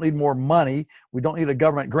necessarily. We don't need more money. We don't need a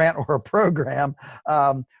government grant or a program.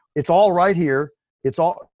 It's all right here.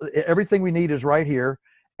 Everything we need is right here,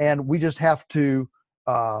 and we just have to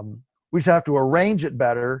arrange it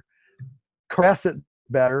better, caress it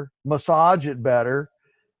better, massage it better,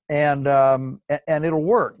 and it'll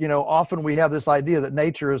work. Often we have this idea that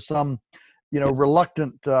nature is some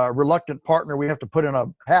reluctant partner we have to put in a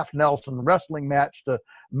half Nelson wrestling match to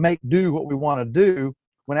make do what we want to do,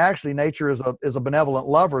 when actually nature is a benevolent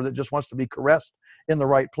lover that just wants to be caressed in the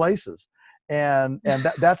right places. And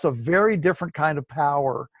that's a very different kind of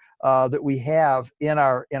power that we have in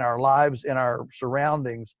our lives, in our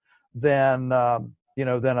surroundings, than a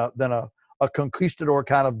conquistador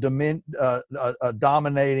kind of a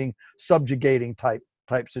dominating, subjugating type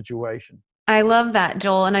situation. I love that,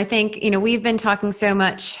 Joel. And I think, we've been talking so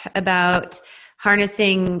much about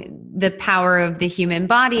harnessing the power of the human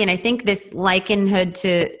body. And I think this likenhood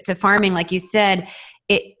to farming, like you said,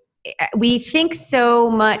 we think so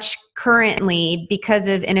much currently because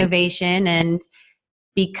of innovation and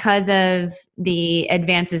because of the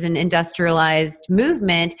advances in industrialized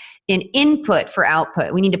movement in input for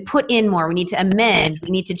output. We need to put in more, we need to amend, we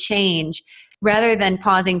need to change, rather than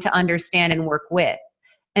pausing to understand and work with.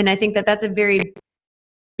 And I think that that's a very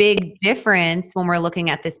big difference when we're looking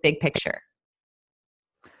at this big picture.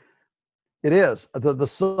 It is. The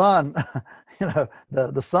sun,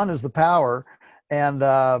 the sun is the power, and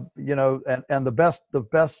and the best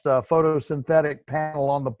photosynthetic panel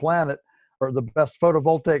on the planet, or the best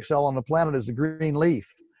photovoltaic cell on the planet, is the green leaf,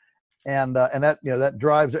 and that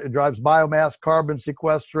drives biomass, carbon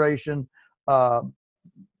sequestration,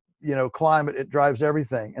 climate. It drives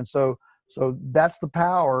everything, and so that's the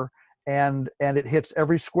power, and it hits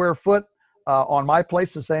every square foot on my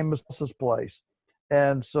place the same as this place,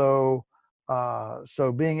 and so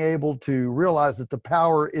being able to realize that the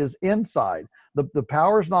power is inside. The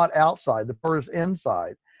power is not outside. The power is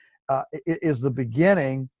inside. It is the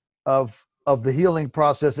beginning of the healing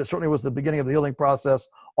process. It certainly was the beginning of the healing process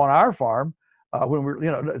on our farm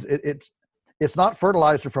when it's not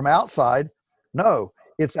fertilizer from outside. No,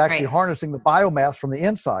 it's actually harnessing the biomass from the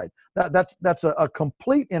inside. That's a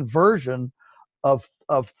complete inversion of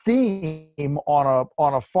theme on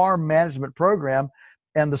a farm management program.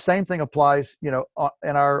 And the same thing applies, in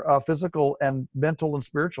our physical and mental and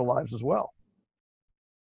spiritual lives as well.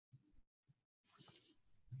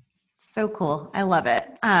 So cool. I love it.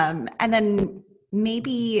 And then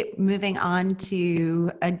maybe moving on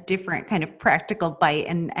to a different kind of practical bite,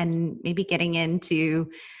 and maybe getting into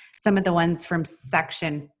some of the ones from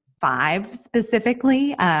section 5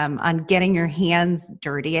 specifically, on getting your hands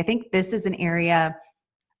dirty. I think this is an area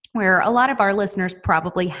where a lot of our listeners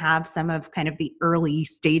probably have some of kind of the early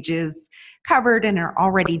stages covered and are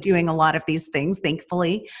already doing a lot of these things,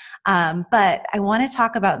 thankfully. But I want to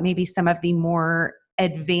talk about maybe some of the more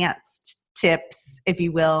advanced tips, if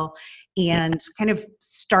you will, and kind of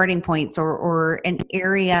starting points or an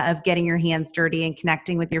area of getting your hands dirty and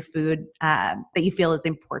connecting with your food that you feel is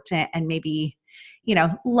important and maybe,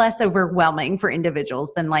 less overwhelming for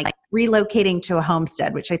individuals than like relocating to a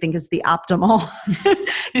homestead, which I think is the optimal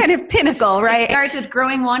kind of pinnacle, right? It starts with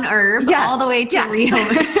growing one herb all the way to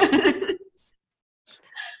rehoming.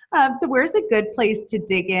 So where's a good place to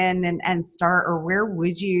dig in and start, or where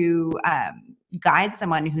would you guide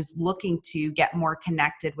someone who's looking to get more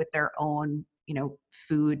connected with their own,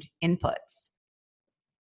 food inputs?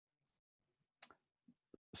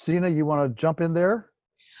 Sina, you want to jump in there?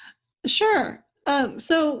 Sure.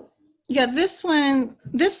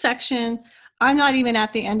 This section, I'm not even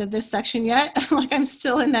at the end of this section yet. Like I'm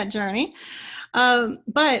still in that journey.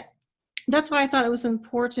 But that's why I thought it was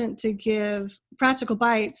important to give practical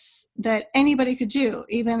bites that anybody could do,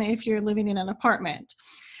 even if you're living in an apartment.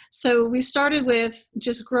 So we started with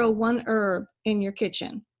just grow one herb in your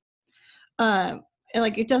kitchen.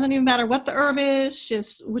 Like it doesn't even matter what the herb is,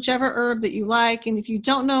 just whichever herb that you like. And if you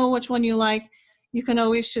don't know which one you like, you can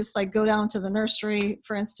always just like go down to the nursery,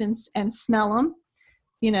 for instance, and smell them,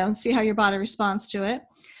 and see how your body responds to it.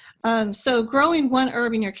 So growing one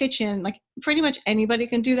herb in your kitchen, like pretty much anybody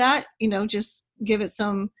can do that, just give it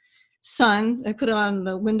some sun and put it on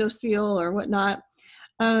the windowsill or whatnot.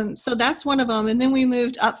 So that's one of them. And then we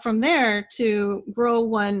moved up from there to grow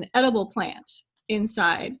one edible plant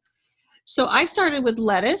inside. So I started with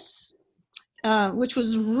lettuce, which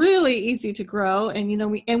was really easy to grow. And,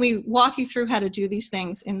 we walk you through how to do these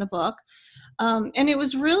things in the book. And it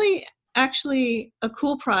was really actually a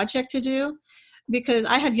cool project to do because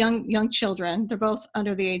I have young children. They're both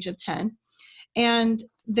under the age of 10. And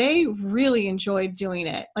they really enjoyed doing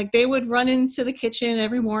it. Like they would run into the kitchen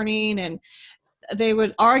every morning and they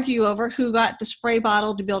would argue over who got the spray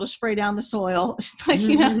bottle to be able to spray down the soil.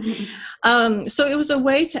 So it was a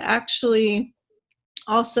way to actually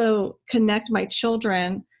also connect my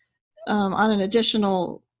children on an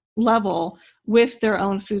additional level with their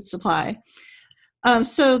own food supply.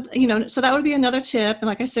 So that would be another tip. And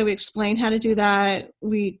like I said, we explain how to do that.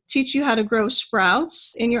 We teach you how to grow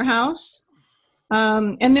sprouts in your house.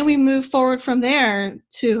 And then we move forward from there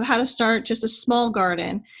to how to start just a small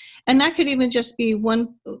garden. And that could even just be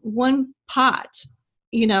one pot,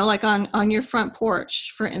 like on your front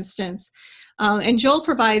porch, for instance. And Joel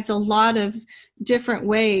provides a lot of different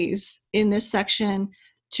ways in this section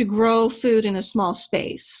to grow food in a small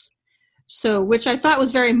space. So, which I thought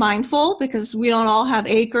was very mindful because we don't all have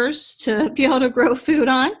acres to be able to grow food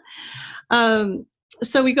on.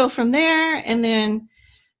 So we go from there, and then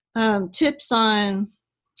tips on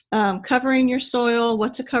covering your soil,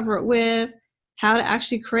 what to cover it with, how to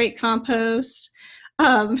actually create compost,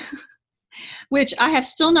 which I have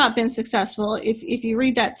still not been successful. If you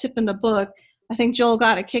read that tip in the book, I think Joel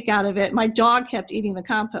got a kick out of it. My dog kept eating the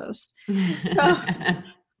compost. So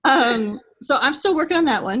I'm still working on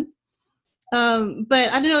that one. But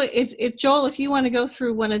I don't know if Joel, if you want to go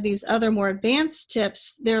through one of these other more advanced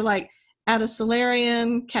tips, they're like add a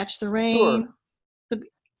solarium, catch the rain.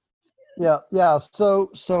 Sure. Yeah. So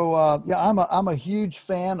I'm a huge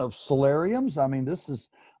fan of solariums. I mean, this is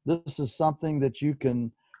something that you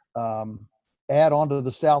can add onto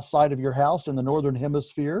the south side of your house in the northern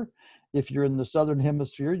hemisphere. If you're in the southern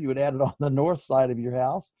hemisphere, you would add it on the north side of your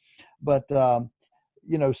house. But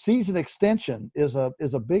season extension is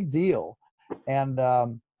a big deal. And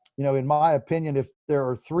in my opinion, if there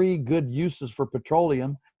are three good uses for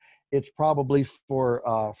petroleum, it's probably for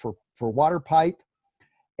water pipe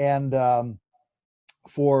and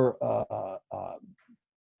for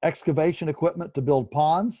excavation equipment to build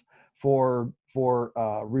ponds, for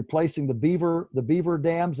replacing the beaver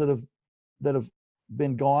dams that have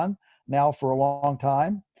been gone now for a long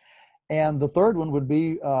time, and the third one would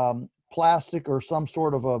be plastic or some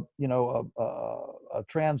sort of a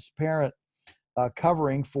transparent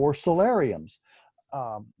covering for solariums,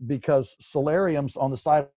 because solariums on the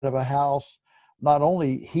side of a house not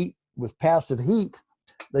only heat with passive heat,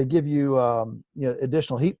 they give you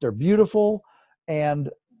additional heat. They're beautiful, and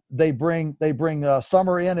they bring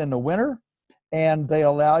summer in the winter, and they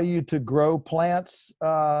allow you to grow plants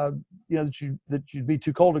that you'd be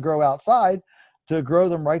too cold to grow outside, to grow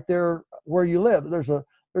them right there where you live. There's a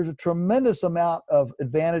tremendous amount of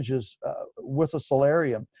advantages with a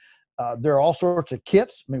solarium. There are all sorts of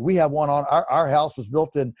kits. I mean, we have one on our house was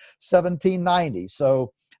built in 1790.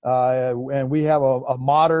 So, and we have a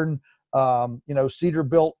modern, cedar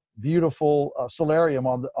built beautiful solarium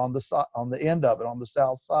on the end of it, on the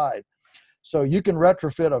south side. So you can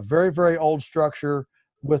retrofit a very, very old structure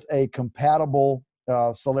with a compatible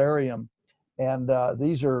solarium, and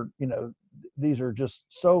these are just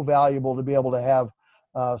so valuable to be able to have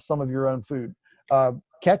some of your own food.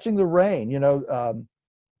 Catching the rain,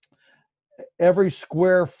 every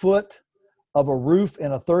square foot of a roof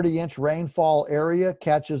in a 30-inch rainfall area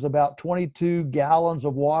catches about 22 gallons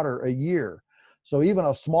of water a year. So even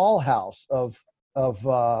a small house of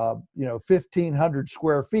 1,500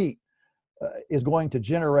 square feet is going to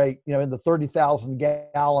generate, in the 30,000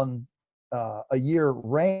 gallon a year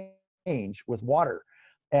range with water.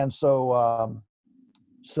 And so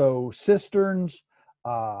cisterns,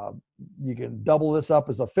 you can double this up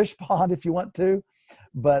as a fish pond if you want to,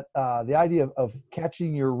 but the idea of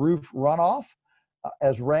catching your roof runoff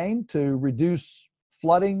as rain to reduce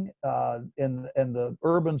flooding in the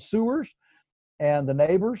urban sewers and the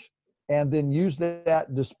neighbors, and then use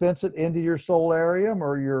that, dispense it into your solarium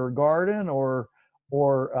or your garden, or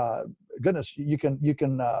goodness, you can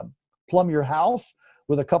plumb your house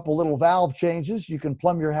with a couple little valve changes. You can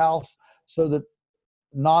plumb your house so that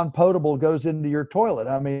non-potable goes into your toilet.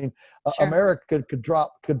 I mean, Sure. America could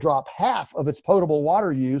drop half of its potable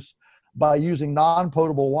water use by using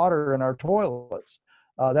non-potable water in our toilets.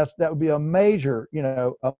 That would be a major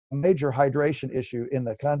hydration issue in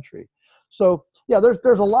the country. So yeah,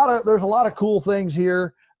 there's a lot of cool things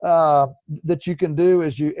here that you can do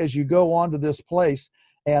as you go on to this place,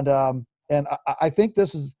 and I think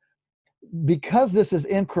this is because this is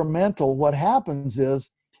incremental. What happens is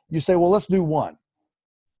you say, well, let's do one.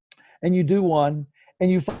 And you do one, and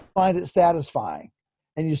you find it satisfying,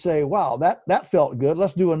 and you say, "Wow, that felt good.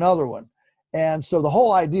 Let's do another one." And so the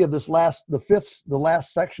whole idea of the last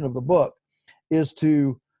section of the book is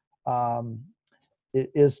to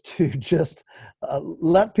just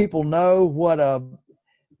let people know what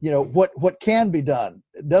can be done.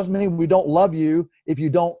 It doesn't mean we don't love you if you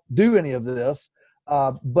don't do any of this,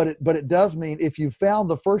 but it does mean if you found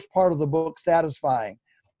the first part of the book satisfying,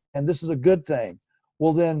 and this is a good thing,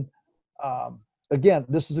 well then. Again,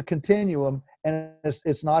 this is a continuum, and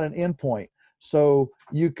it's not an endpoint. So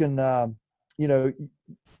you can, you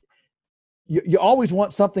always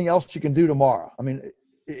want something else you can do tomorrow. I mean,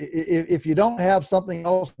 if you don't have something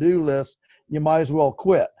else to do list, you might as well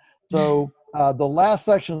quit. So the last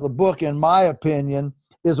section of the book, in my opinion,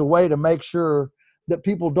 is a way to make sure that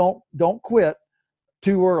people don't quit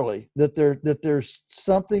too early. That there's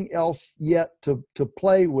something else yet to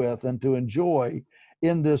play with and to enjoy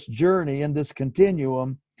in this journey, in this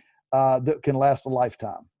continuum that can last a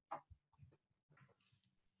lifetime.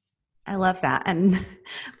 I love that. And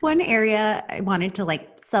one area I wanted to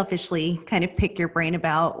selfishly kind of pick your brain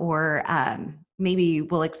about, or maybe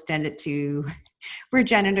we'll extend it to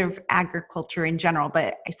regenerative agriculture in general,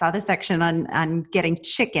 but I saw the section on getting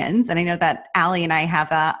chickens. And I know that Allie and I have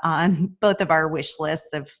that on both of our wish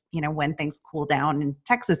lists of, when things cool down in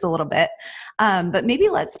Texas a little bit. But maybe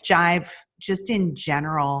let's jive just in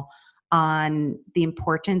general on the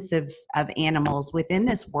importance of animals within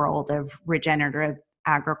this world of regenerative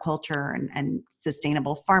agriculture and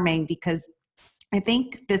sustainable farming, because I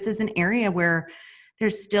think this is an area where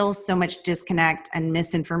there's still so much disconnect and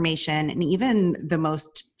misinformation, and even the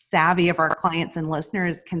most savvy of our clients and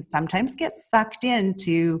listeners can sometimes get sucked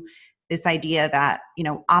into this idea that,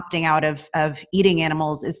 opting out of eating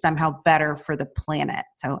animals is somehow better for the planet.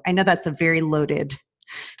 So I know that's a very loaded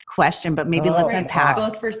question, but maybe let's unpack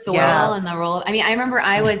both for soil and the role. I mean, I remember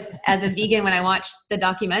I was, as a vegan, when I watched the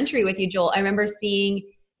documentary with you, Joel, I remember seeing,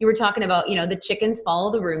 you were talking about, the chickens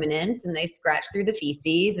follow the ruminants and they scratch through the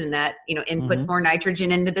feces, and that, inputs more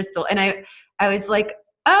nitrogen into the soil. And I was like,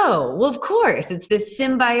 oh, well, of course, it's this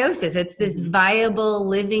symbiosis. It's this viable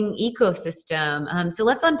living ecosystem. So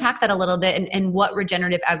let's unpack that a little bit and what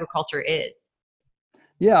regenerative agriculture is.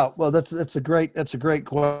 Yeah, well, that's a great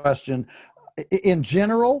question. In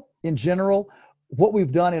general, what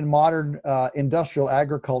we've done in modern industrial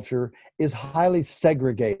agriculture is highly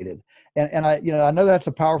segregated, and I know that's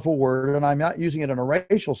a powerful word, and I'm not using it in a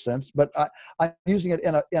racial sense, but I'm using it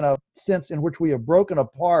in a sense in which we have broken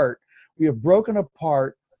apart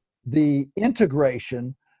the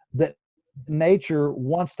integration that nature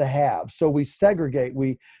wants to have. So we segregate.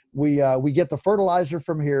 We get the fertilizer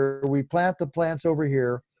from here. We plant the plants over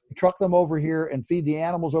here. Truck them over here and feed the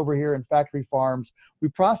animals over here in factory farms. We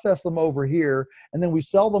process them over here, and then we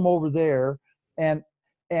sell them over there. And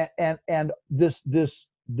this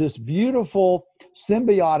beautiful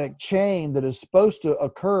symbiotic chain that is supposed to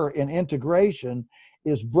occur in integration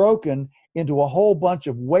is broken into a whole bunch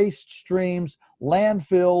of waste streams,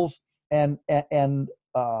 landfills, and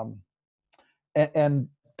and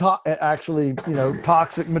actually,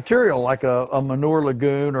 toxic material like a manure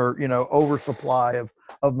lagoon, or, oversupply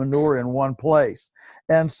of manure in one place.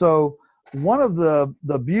 And so one of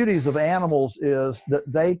the beauties of animals is that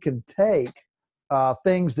they can take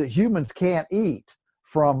things that humans can't eat,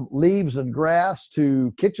 from leaves and grass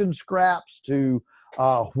to kitchen scraps to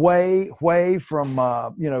whey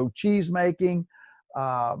from cheese making.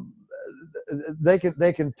 Um, they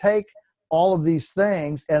can take all of these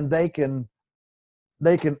things, and they can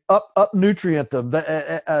up nutrient them.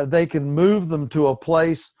 They can move them to a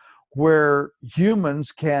place where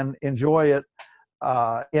humans can enjoy it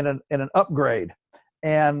in an upgrade.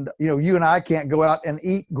 And you and I can't go out and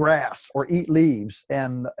eat grass or eat leaves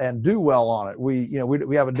and do well on it. We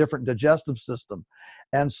have a different digestive system,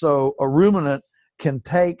 and so a ruminant can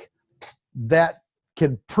take that,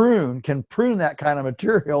 can prune that kind of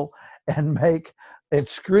material and make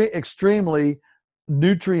extremely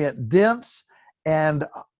nutrient dense and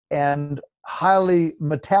highly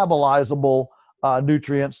metabolizable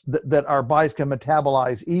nutrients that our bodies can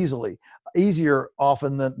metabolize easier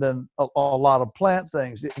often than a lot of plant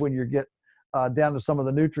things when you get down to some of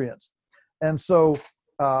the nutrients. And so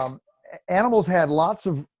animals had lots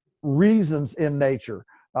of reasons in nature.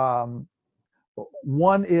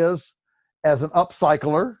 One is as an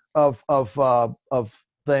upcycler of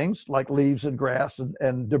things like leaves and grass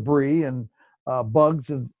and debris and bugs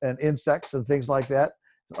and insects and things like that.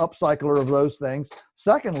 Upcycler of those things.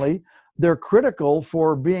 Secondly, they're critical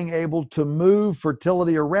for being able to move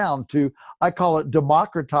fertility around, I call it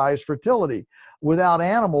democratize fertility. Without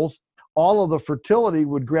animals, all of the fertility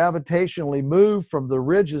would gravitationally move from the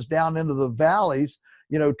ridges down into the valleys.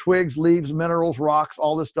 Twigs, leaves, minerals, rocks,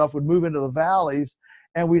 all this stuff would move into the valleys,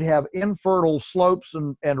 and we'd have infertile slopes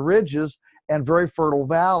and ridges and very fertile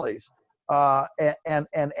valleys.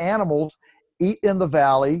 And animals eat in the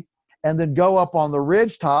valley and then go up on the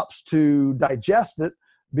ridge tops to digest it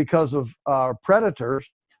because of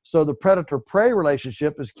predators. So the predator-prey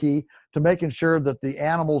relationship is key to making sure that the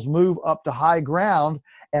animals move up to high ground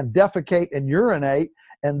and defecate and urinate,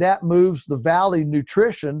 and that moves the valley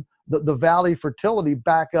nutrition, the valley fertility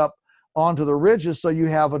back up onto the ridges, so you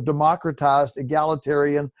have a democratized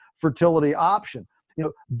egalitarian fertility option.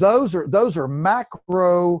 Those are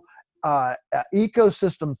macro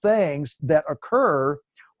ecosystem things that occur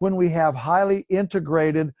when we have highly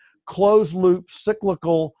integrated, closed loop,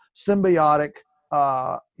 cyclical, symbiotic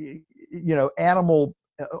animal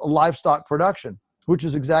livestock production, which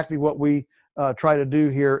is exactly what we try to do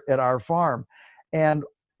here at our farm. And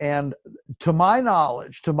to my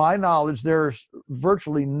knowledge, there's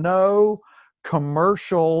virtually no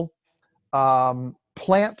commercial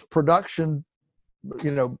plant production,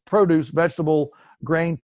 produce, vegetable,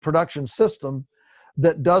 grain production system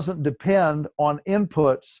that doesn't depend on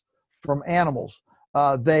inputs from animals.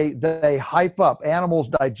 They hype up. Animals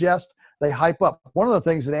digest, they hype up. One of the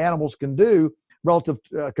things that animals can do relative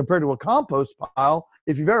compared to a compost pile,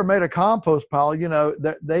 if you've ever made a compost pile,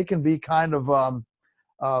 they can be kind of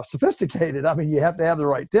sophisticated. I mean, you have to have the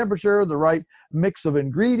right temperature, the right mix of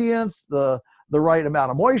ingredients, the right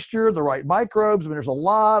amount of moisture, the right microbes. I mean, there's a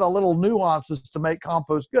lot of little nuances to make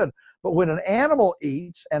compost good. But when an animal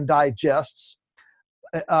eats and digests,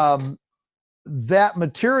 that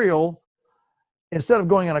material, instead of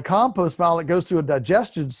going in a compost pile, it goes through a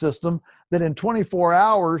digestion system that in 24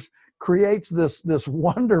 hours creates this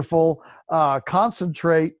wonderful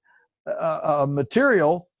concentrate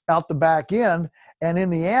material out the back end. And in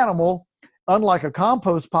the animal, unlike a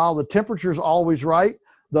compost pile, the temperature is always right,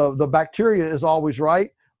 the bacteria is always right,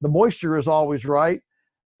 the moisture is always right,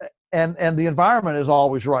 and the environment is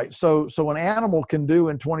always right. So an animal can do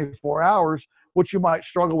in 24 hours what you might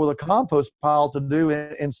struggle with a compost pile to do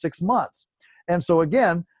in 6 months. And so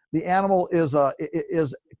again, the animal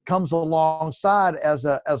comes alongside as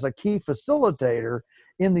a key facilitator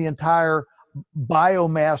in the entire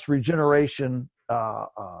biomass regeneration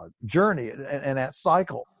journey and that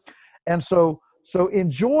cycle. And so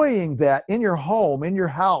enjoying that in your home, in your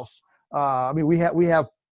house. I mean, we have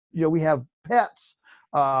pets.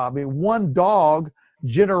 I mean, one dog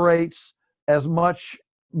generates as much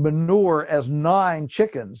manure as 9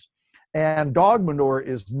 chickens, and dog manure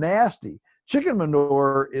is nasty. Chicken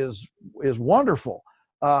manure is wonderful.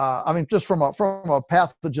 I mean, just from a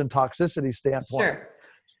pathogen toxicity standpoint.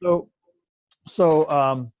 Sure.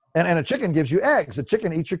 And a chicken gives you eggs. A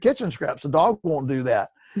chicken eats your kitchen scraps. A dog won't do that.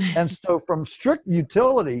 And so from strict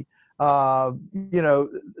utility, the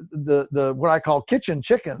what I call kitchen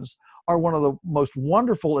chickens are one of the most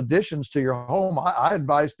wonderful additions to your home. I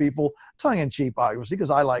advise people, tongue in cheek, obviously,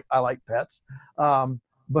 because I like pets,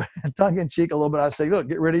 but tongue in cheek a little bit, I say, look,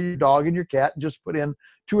 get rid of your dog and your cat and just put in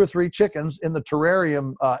 2 or 3 chickens in the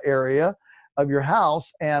terrarium area of your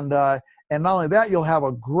house. And not only that, you'll have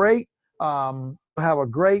a great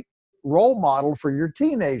role model for your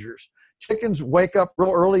teenagers. Chickens wake up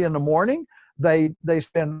real early in the morning. They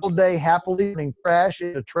spend all day happily eating trash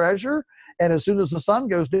into treasure. And as soon as the sun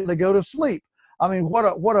goes down, they go to sleep. I mean,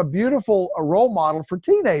 what a beautiful role model for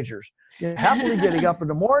teenagers. Happily getting up in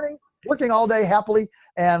the morning, working all day happily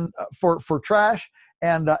and for trash,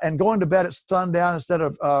 and going to bed at sundown instead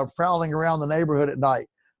of prowling around the neighborhood at night.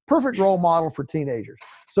 Perfect role model for teenagers.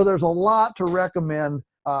 So there's a lot to recommend.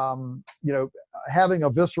 Having a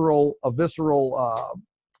visceral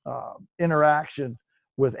interaction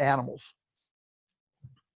with animals.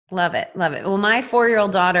 Love it. Love it. Well, my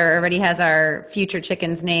 4-year-old daughter already has our future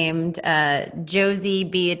chickens named Josie,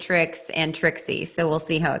 Beatrix, and Trixie. So we'll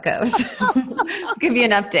see how it goes. I'll give you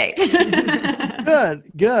an update.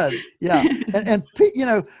 Good. Yeah. And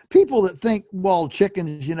people that think, well,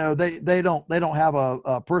 chickens, they don't have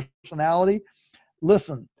a personality.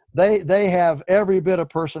 Listen, they have every bit of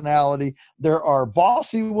personality. There are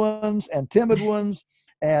bossy ones and timid ones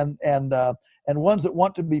and ones that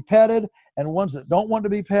want to be petted and ones that don't want to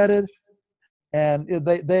be petted. And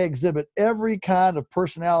they exhibit every kind of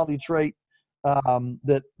personality trait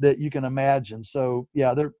that you can imagine. So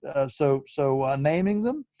yeah, they're naming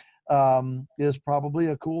them is probably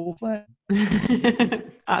a cool thing.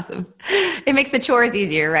 Awesome. It makes the chores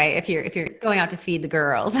easier, right? If you're going out to feed the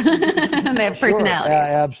girls, and they have personality.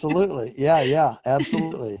 Absolutely. Yeah,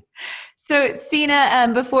 absolutely. So, Sina,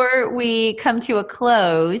 before we come to a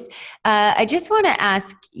close, I just want to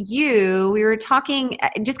ask you, we were talking,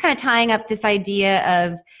 just kind of tying up this idea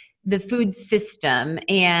of the food system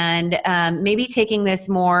and maybe taking this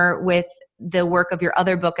more with the work of your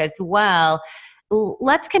other book as well.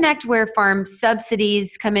 Let's connect where farm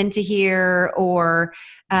subsidies come into here, or,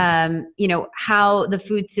 how the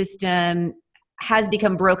food system has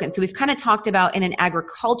become broken. So we've kind of talked about in an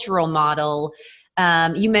agricultural model.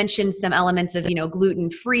 You mentioned some elements of,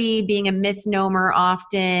 gluten-free being a misnomer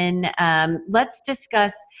often. Let's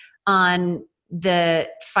discuss on the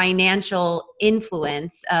financial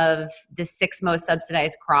influence of the 6 most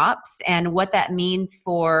subsidized crops and what that means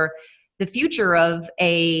for the future of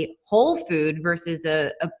a whole food versus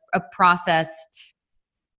a processed,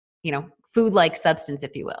 food-like substance,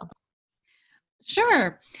 if you will.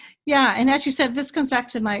 Sure. Yeah. And as you said, this comes back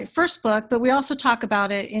to my first book, but we also talk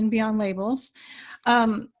about it in Beyond Labels.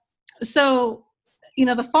 So,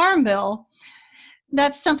 the Farm Bill,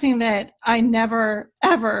 that's something that I never,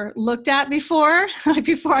 ever looked at before,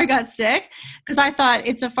 before I got sick, because I thought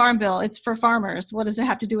it's a farm bill. It's for farmers. What does it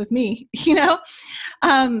have to do with me?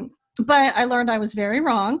 But I learned I was very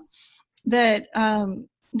wrong, that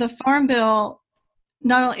the Farm Bill,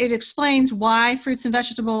 not only it explains why fruits and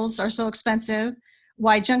vegetables are so expensive,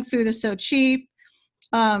 why junk food is so cheap.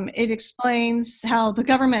 It explains how the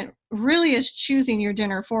government really is choosing your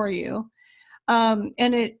dinner for you. And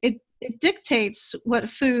it dictates what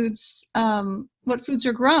foods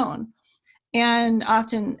are grown and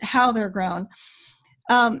often how they're grown.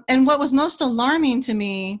 And what was most alarming to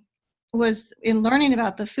me was in learning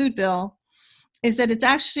about the food bill is that it's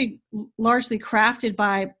actually largely crafted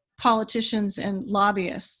by politicians and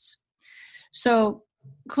lobbyists. So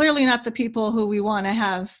clearly not the people who we want to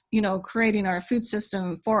have, creating our food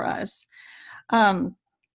system for us.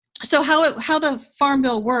 So how the Farm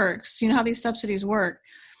Bill works, how these subsidies work,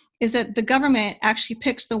 is that the government actually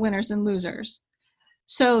picks the winners and losers.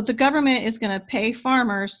 So the government is going to pay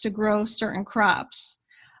farmers to grow certain crops.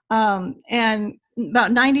 And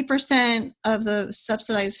about 90% of the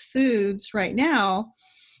subsidized foods right now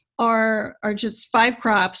are just 5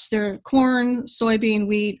 crops. They're corn, soybean,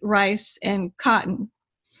 wheat, rice, and cotton.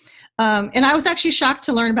 And I was actually shocked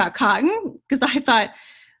to learn about cotton because I thought,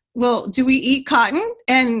 well, do we eat cotton?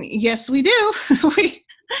 And yes, we do.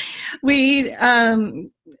 we eat,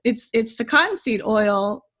 it's the cottonseed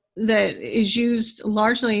oil that is used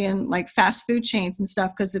largely in like fast food chains and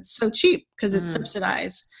stuff because it's so cheap because it's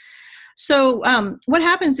subsidized. So what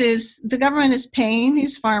happens is the government is paying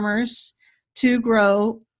these farmers to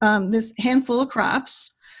grow this handful of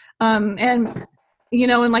crops. And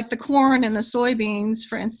like the corn and the soybeans,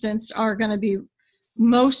 for instance, are going to be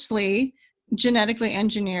mostly genetically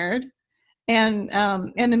engineered. And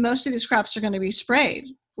then most of these crops are going to be sprayed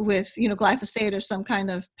with, glyphosate or some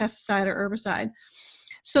kind of pesticide or herbicide.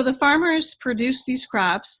 So the farmers produce these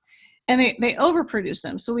crops and they overproduce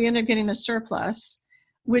them. So we end up getting a surplus,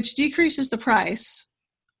 which decreases the price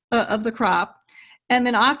of the crop. And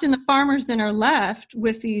then often the farmers then are left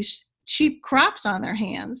with these cheap crops on their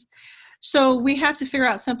hands. So we have to figure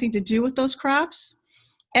out something to do with those crops.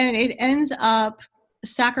 And it ends up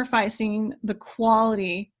sacrificing the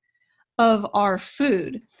quality of our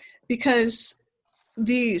food, because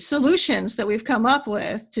the solutions that we've come up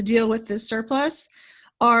with to deal with this surplus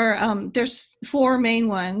are, there's 4 main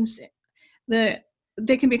ones.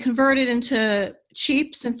 They can be converted into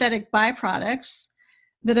cheap synthetic byproducts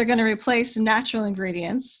that are going to replace natural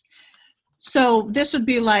ingredients. So this would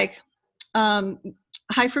be like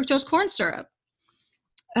high fructose corn syrup.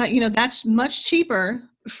 That's much cheaper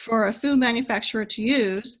for a food manufacturer to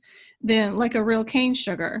use than like a real cane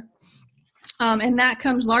sugar. And that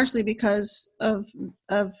comes largely because of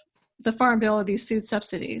the Farm Bill of these food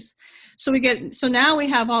subsidies. So now we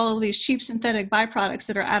have all of these cheap synthetic byproducts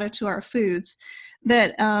that are added to our foods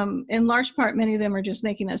that in large part, many of them are just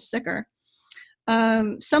making us sicker.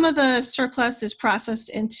 Some of the surplus is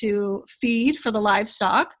processed into feed for the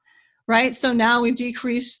livestock, right? So now we've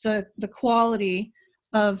decreased the quality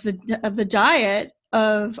of the diet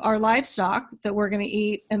of our livestock that we're going to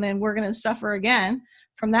eat, and then we're going to suffer again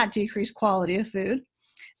from that decreased quality of food.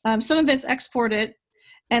 Some of it's exported,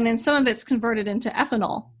 and then some of it's converted into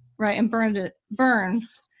ethanol, right, and burned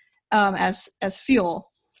as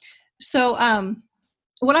fuel. So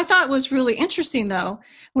what I thought was really interesting, though,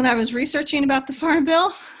 when I was researching about the Farm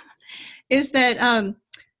Bill, is that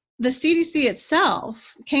the CDC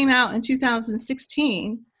itself came out in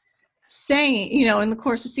 2016 saying, and of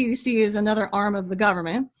course the CDC is another arm of the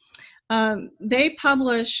government. They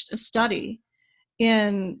published a study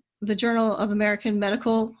in the Journal of American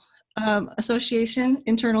Medical Association,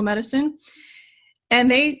 Internal Medicine,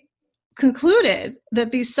 and they concluded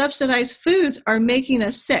that these subsidized foods are making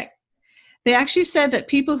us sick. They actually said that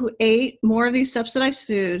people who ate more of these subsidized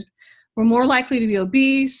foods were more likely to be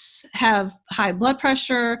obese, have high blood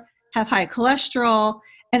pressure, have high cholesterol,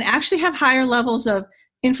 and actually have higher levels of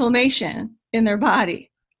inflammation in their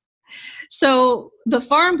body. So the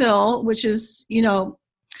Farm Bill, which is,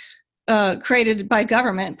 created by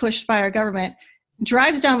government, pushed by our government,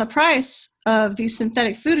 drives down the price of these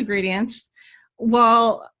synthetic food ingredients,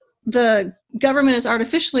 while the government is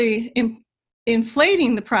artificially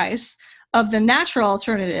inflating the price of the natural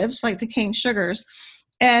alternatives like the cane sugars.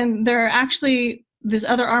 And they're actually, this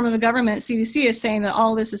other arm of the government, CDC, is saying that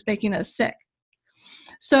all this is making us sick.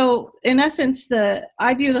 So in essence,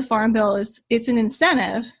 I view the Farm Bill as it's an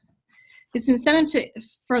incentive. It's an incentive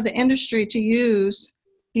for the industry to use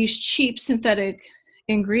these cheap synthetic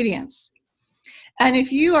ingredients. And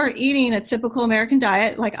if you are eating a typical American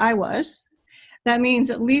diet like I was, that means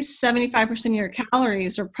at least 75% of your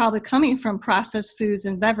calories are probably coming from processed foods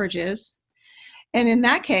and beverages. And in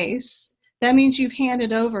that case, that means you've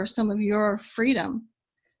handed over some of your freedom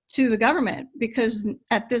to the government, because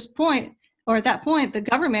at that point, the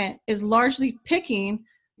government is largely picking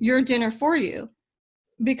your dinner for you,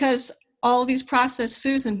 because all these processed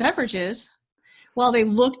foods and beverages, while they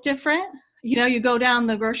look different, you go down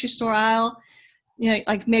the grocery store aisle,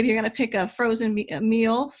 like maybe you're going to pick a frozen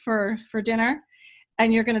meal for dinner,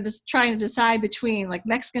 and you're going to just try to decide between like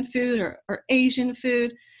Mexican food or Asian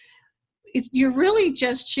food. You're really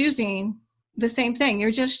just choosing the same thing.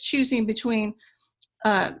 You're just choosing between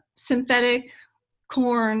synthetic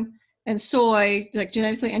corn and soy, like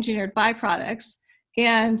genetically engineered byproducts,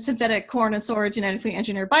 and synthetic corn and soy genetically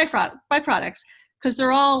engineered byproducts, because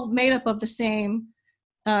they're all made up of the same,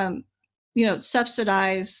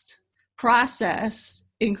 subsidized processed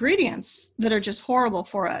ingredients that are just horrible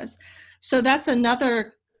for us. So that's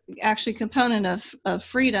another actually component of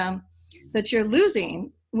freedom that you're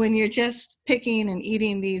losing when you're just picking and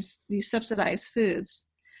eating these subsidized foods.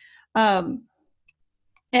 And,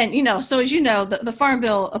 so as the Farm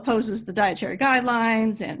Bill opposes the dietary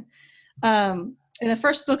guidelines. And in the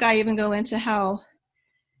first book, I even go into how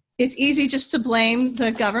it's easy just to blame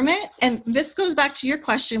the government. And this goes back to your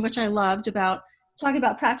question, which I loved, about talking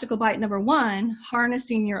about practical bite number 1,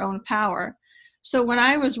 harnessing your own power. So when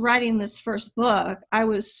I was writing this first book, I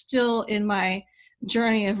was still in my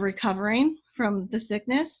journey of recovering from the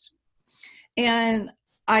sickness. And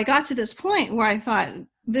I got to this point where I thought,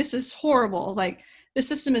 this is horrible. Like, the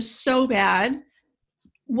system is so bad.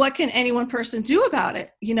 What can any one person do about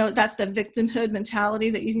it? That's the victimhood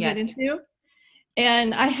mentality that you can get into.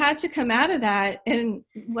 And I had to come out of that. And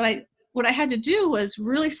what I had to do was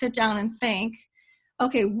really sit down and think,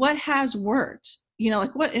 okay, what has worked?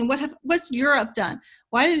 What's Europe done?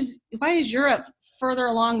 Why is Europe further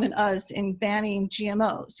along than us in banning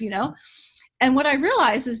GMOs? And what I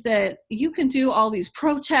realized is that you can do all these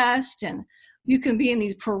protests, and you can be in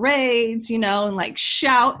these parades, and like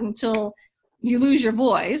shout until you lose your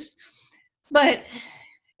voice. But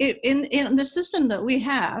in the system that we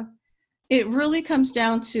have, it really comes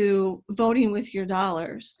down to voting with your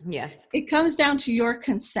dollars. Yes. It comes down to your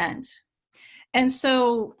consent. And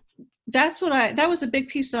so that was a big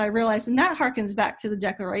piece that I realized, and that harkens back to the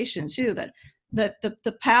Declaration too, that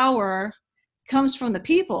the power comes from the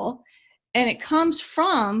people, and it comes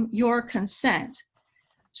from your consent.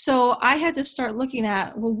 So I had to start looking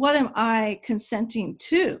at, well, what am I consenting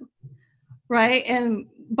to, right? And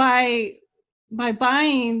by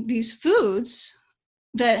buying these foods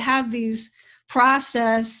that have these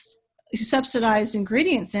processed, subsidized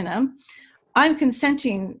ingredients in them, I'm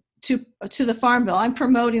consenting to the Farm Bill. I'm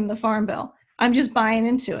promoting the Farm Bill. I'm just buying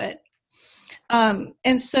into it.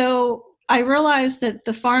 And so I realized that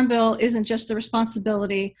the Farm Bill isn't just the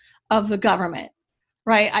responsibility of the government,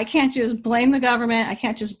 right? I can't just blame the government. I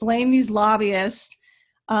can't just blame these lobbyists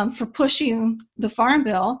for pushing the Farm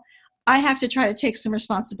Bill. I have to try to take some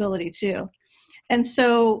responsibility too. And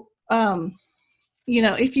so,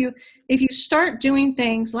 if you start doing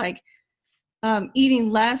things like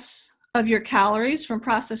eating less of your calories from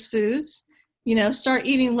processed foods, start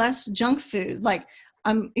eating less junk food. Like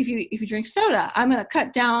if you drink soda, I'm going to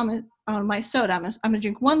cut down on my soda. I'm going to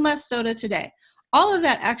drink one less soda today. All of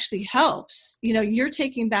that actually helps. You're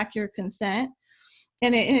taking back your consent,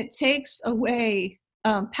 and it takes away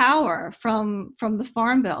power from the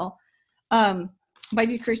Farm Bill by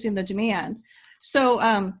decreasing the demand. So,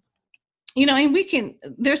 and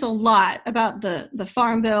there's a lot about the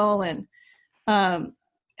Farm Bill and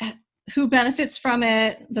who benefits from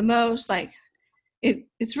it the most. Like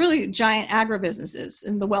it's really giant agribusinesses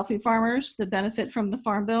and the wealthy farmers that benefit from the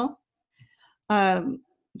Farm Bill.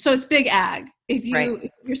 So it's big ag. You're,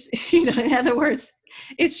 in other words,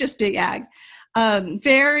 it's just big ag.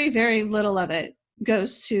 Very, very little of it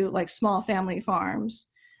goes to like small family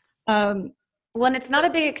farms. Well, and it's not a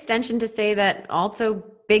big extension to say that also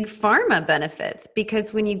big pharma benefits,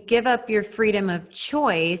 because when you give up your freedom of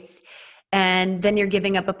choice, and then you're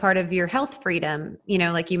giving up a part of your health freedom,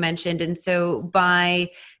 like you mentioned. And so by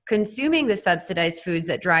consuming the subsidized foods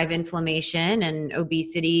that drive inflammation and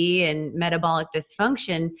obesity and metabolic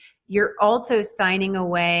dysfunction, you're also signing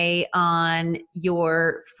away on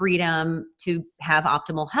your freedom to have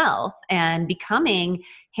optimal health and becoming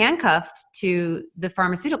handcuffed to the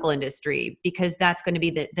pharmaceutical industry, because that's going to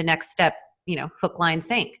be the next step, hook, line,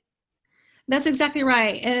 sink. That's exactly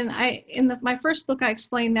right. And in my first book, I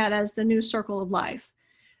explained that as the new circle of life,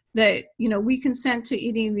 that, we consent to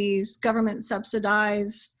eating these government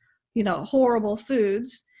subsidized, horrible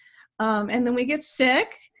foods. And then we get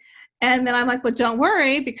sick. And then I'm like, but don't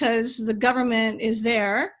worry, because the government is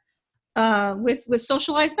there with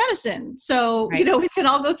socialized medicine. So, right. We can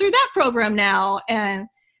all go through that program now and,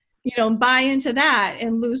 buy into that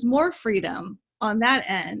and lose more freedom on that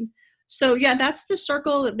end. So yeah, that's the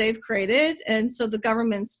circle that they've created. And so the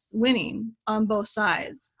government's winning on both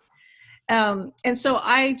sides. And so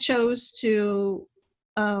I chose to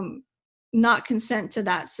not consent to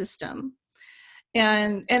that system.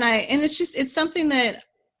 And it's something that,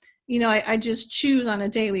 I just choose on a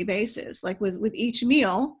daily basis. Like with each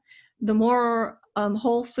meal, the more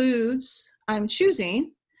whole foods I'm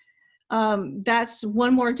choosing, that's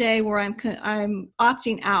one more day where I'm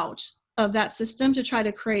opting out of that system to try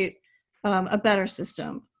to create a better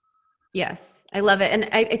system. Yes, I love it. And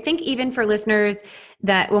I think even for listeners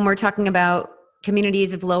that when we're talking about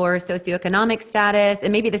communities of lower socioeconomic status,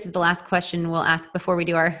 and maybe this is the last question we'll ask before we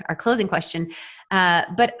do our closing question,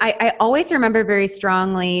 but I always remember very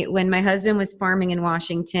strongly when my husband was farming in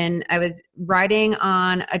Washington, I was riding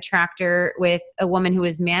on a tractor with a woman who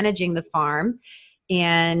was managing the farm,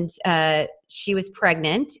 and she was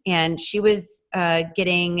pregnant, and she was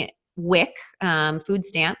getting WIC, food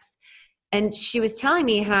stamps. And she was telling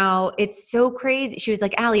me how it's so crazy. She was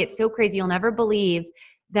like, Allie, it's so crazy. You'll never believe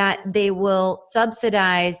that they will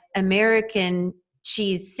subsidize American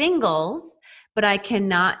cheese singles, but I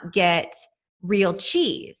cannot get real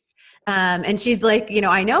cheese. And she's like,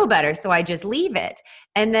 I know better, so I just leave it.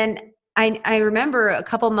 And then I remember a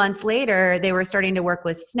couple months later, they were starting to work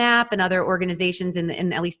with SNAP and other organizations,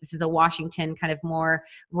 and at least this is a Washington kind of more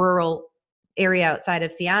rural area outside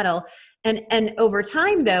of Seattle. And over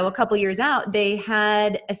time, though, a couple years out, they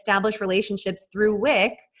had established relationships through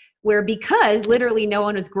WIC, where because literally no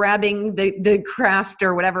one was grabbing the Kraft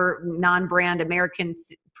or whatever non-brand American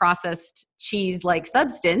processed cheese-like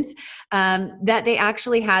substance, that they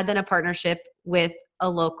actually had then a partnership with a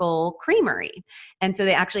local creamery. And so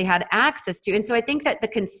they actually had access to, and so I think that the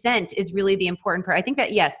consent is really the important part. I think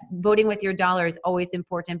that yes, voting with your dollar is always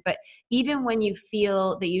important, but even when you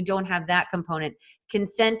feel that you don't have that component,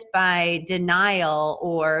 consent by denial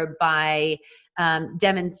or by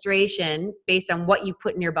demonstration based on what you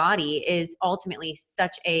put in your body is ultimately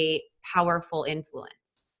such a powerful influence.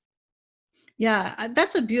 Yeah,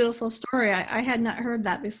 that's a beautiful story. I had not heard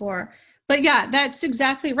that before. But yeah, that's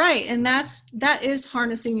exactly right. And that is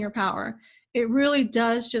harnessing your power. It really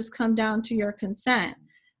does just come down to your consent.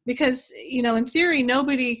 Because, in theory,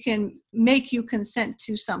 nobody can make you consent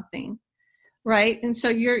to something, right? And so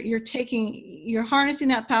you're harnessing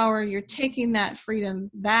that power, you're taking that freedom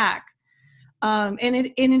back. And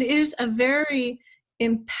it is a very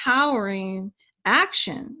empowering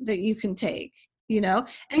action that you can take,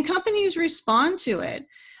 and companies respond to it.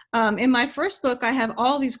 In my first book, I have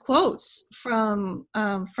all these quotes from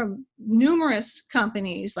numerous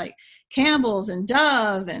companies like Campbell's and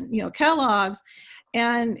Dove and Kellogg's,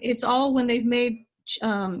 and it's all when they've made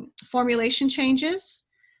formulation changes,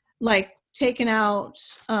 like taken out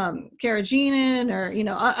carrageenan or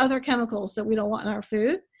other chemicals that we don't want in our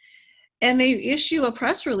food. And they issue a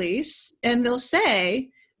press release and they'll say,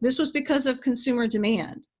 this was because of consumer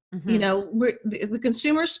demand. The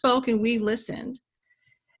consumer spoke and we listened.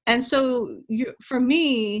 And so for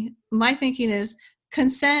me, my thinking is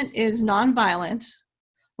consent is nonviolent,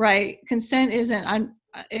 right? Consent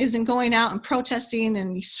isn't going out and protesting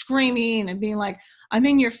and screaming and being like, I'm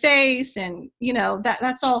in your face. And,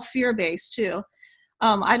 that's all fear-based too.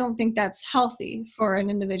 I don't think that's healthy for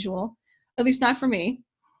an individual, at least not for me.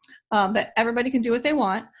 But everybody can do what they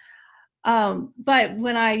want. But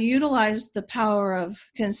when I utilize the power of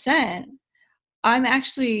consent, I'm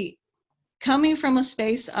actually coming from a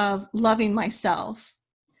space of loving myself,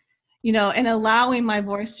 and allowing my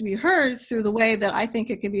voice to be heard through the way that I think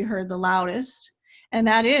it can be heard the loudest. And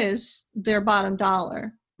that is their bottom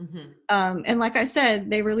dollar. Mm-hmm. And like I said,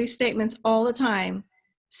 they release statements all the time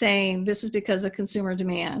saying this is because of consumer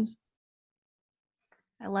demand.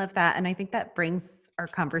 I love that. And I think that brings our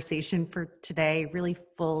conversation for today really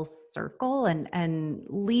full circle and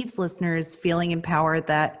leaves listeners feeling empowered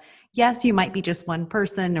that, yes, you might be just one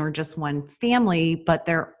person or just one family, but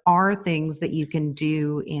there are things that you can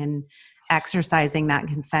do in exercising that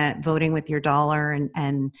consent, voting with your dollar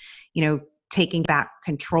and taking back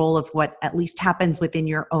control of what at least happens within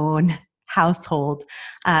your own household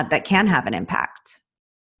that can have an impact.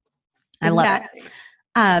 I love it.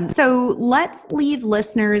 So let's leave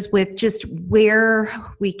listeners with just where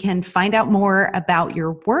we can find out more about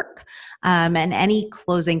your work and any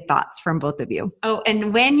closing thoughts from both of you. Oh,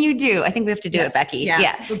 and when you do, I think we have to do it, Becky.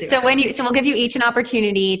 Yeah. We'll so we'll give you each an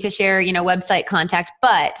opportunity to share, website contact.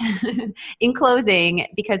 But in closing,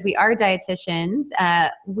 because we are dietitians,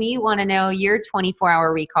 we want to know your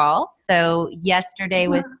 24-hour recall. So yesterday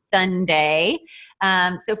was Sunday.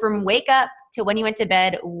 So from wake up to when you went to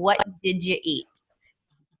bed, what did you eat?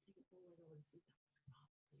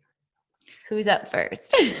 Who's up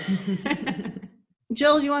first?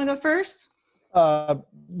 Jill, do you want to go first?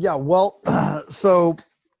 Yeah, well, so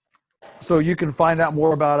you can find out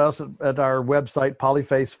more about us at our website,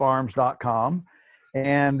 polyfacefarms.com.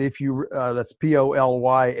 And if you, that's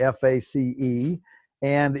POLYFACE.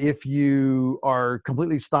 And if you are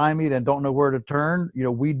completely stymied and don't know where to turn,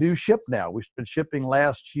 we do ship now. We started shipping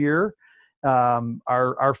last year,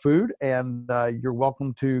 our food, and you're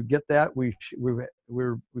welcome to get that. We've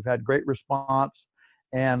had great response,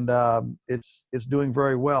 and it's doing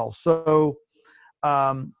very well. So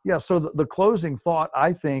so the closing thought,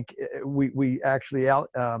 I think we actually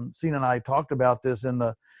Sina and I talked about this in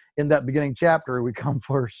that beginning chapter. We come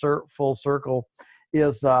full circle.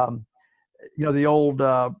 Is the old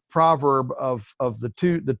proverb of the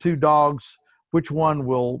two dogs, which one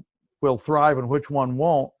will thrive and which one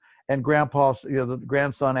won't. And grandpa, the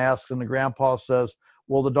grandson asks, and the grandpa says,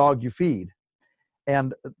 well, the dog you feed.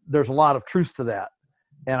 And there's a lot of truth to that.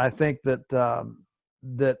 And I think that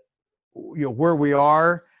where we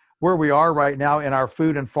are right now in our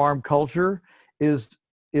food and farm culture is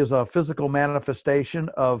a physical manifestation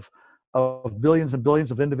of billions and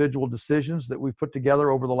billions of individual decisions that we've put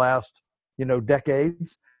together over the last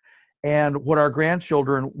decades. And what our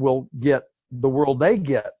grandchildren will get, the world they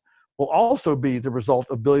get, will also be the result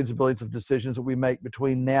of billions and billions of decisions that we make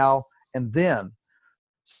between now and then.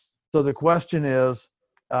 So the question is,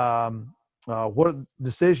 what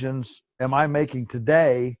decisions am I making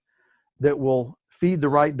today that will feed the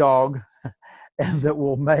right dog and that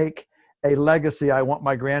will make a legacy I want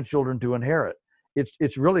my grandchildren to inherit?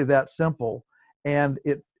 It's really that simple, and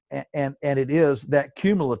it is that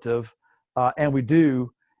cumulative and we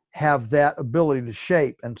do have that ability to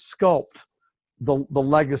shape and sculpt the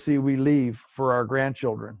legacy we leave for our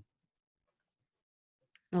grandchildren.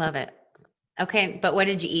 Love it. Okay, but what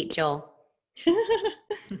did you eat, Joel?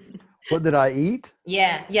 What did I eat?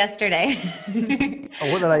 Yeah, yesterday.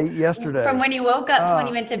 What did I eat yesterday? From when you woke up to when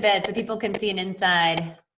you went to bed, so people can see an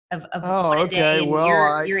inside of what a day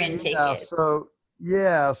and your intake is. So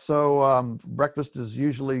breakfast is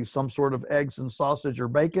usually some sort of eggs and sausage or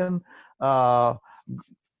bacon,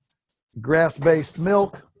 grass-based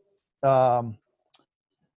milk,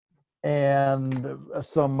 and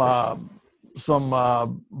some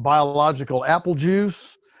biological apple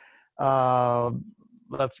juice.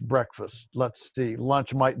 That's breakfast. Let's see.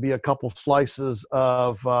 Lunch might be a couple slices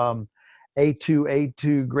of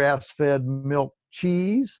A2 grass-fed milk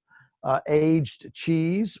cheese, aged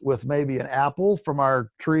cheese with maybe an apple from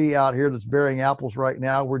our tree out here that's bearing apples right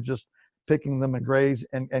now. We're just picking them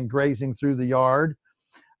and grazing through the yard.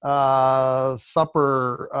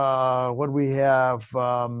 Supper, what do we have?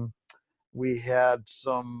 We had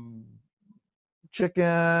some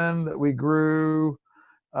chicken that we grew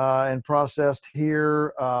and processed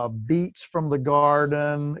here, beets from the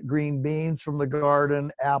garden, green beans from the garden,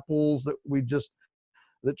 apples that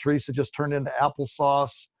Teresa just turned into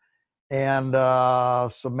applesauce, and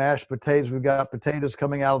some mashed potatoes. We've got potatoes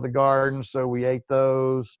coming out of the garden, so we ate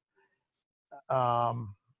those. And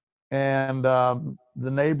the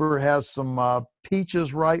neighbor has some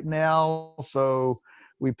peaches right now, so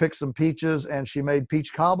we picked some peaches, and she made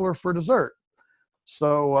peach cobbler for dessert.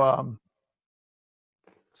 So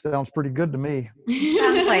sounds pretty good to me.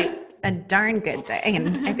 Sounds like a darn good day.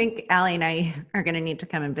 And I think Allie and I are going to need to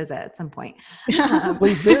come and visit at some point.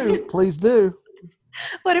 Please do. Please do.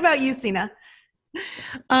 What about you, Sina?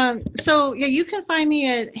 So yeah, you can find me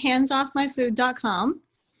at handsoffmyfood.com.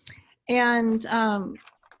 And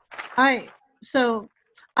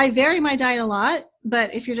I vary my diet a lot,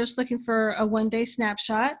 but if you're just looking for a one-day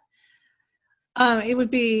snapshot, it would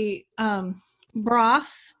be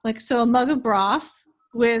broth, a mug of broth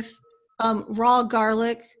with raw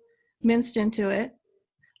garlic minced into it,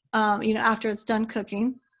 after it's done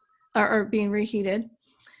cooking or being reheated,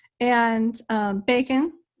 and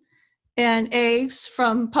bacon and eggs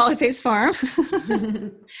from Polyface Farm.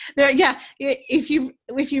 If you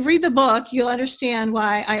read the book, you'll understand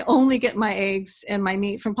why I only get my eggs and my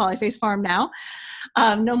meat from Polyface Farm now.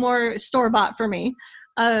 No more store-bought for me.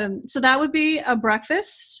 So that would be a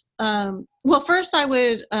breakfast. First I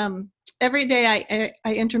would, every day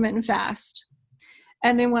I intermittent fast.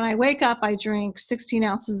 And then when I wake up, I drink 16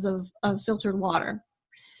 ounces of filtered water.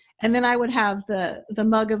 And then I would have the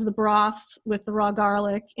mug of the broth with the raw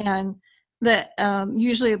garlic and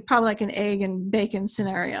usually probably like an egg and bacon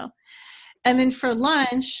scenario. And then for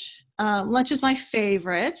lunch, lunch is my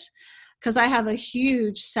favorite because I have a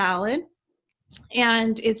huge salad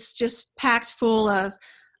and it's just packed full of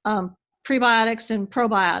prebiotics and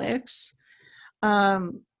probiotics. I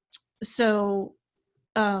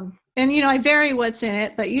vary what's in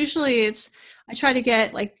it, but usually I try to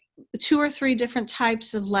get like 2 or 3 different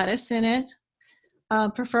types of lettuce in it,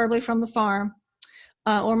 preferably from the farm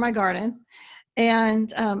or my garden.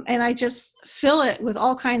 And I just fill it with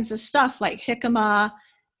all kinds of stuff like jicama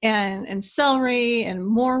and celery and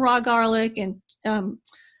more raw garlic and,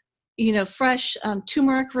 fresh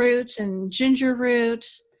turmeric roots and ginger root,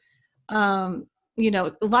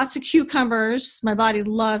 lots of cucumbers. My body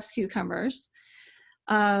loves cucumbers.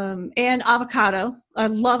 And avocado. I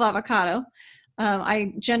love avocado.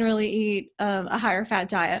 I generally eat a higher fat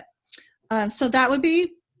diet. So that would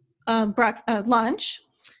be lunch.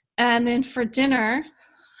 And then for dinner,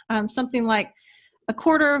 something like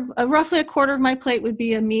roughly a quarter of my plate would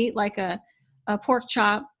be a meat, like a pork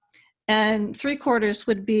chop, and 3/4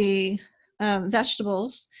 would be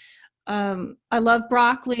vegetables. I love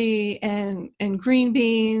broccoli and green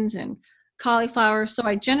beans and cauliflower, so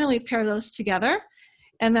I generally pair those together,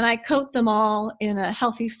 and then I coat them all in a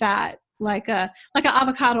healthy fat, like an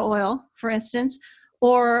avocado oil, for instance,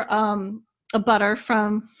 or a butter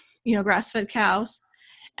from grass-fed cows,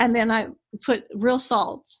 and then I put real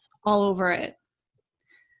salts all over it,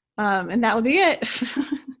 and that would be it.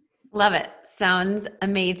 Love it. Sounds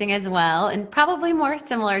amazing as well, and probably more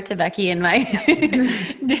similar to Becky and my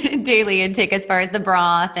daily intake as far as the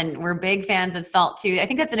broth, and we're big fans of salt too. I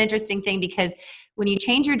think that's an interesting thing because when you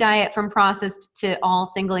change your diet from processed to all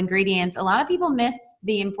single ingredients, a lot of people miss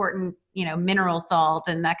the important, mineral salt,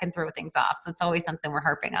 and that can throw things off. So it's always something we're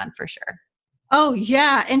harping on for sure. Oh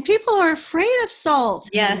yeah, and people are afraid of salt.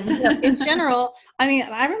 Yes. In general,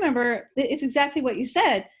 I remember it's exactly what you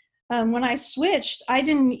said. when I switched, I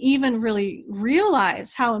didn't even really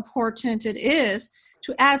realize how important it is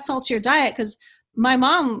to add salt to your diet, because my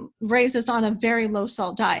mom raised us on a very low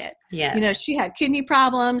salt diet. Yeah. She had kidney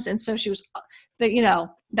problems, and so she was,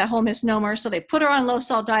 that whole misnomer. So they put her on low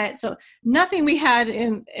salt diet. So nothing we had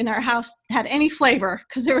in our house had any flavor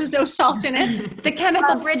because there was no salt in it. The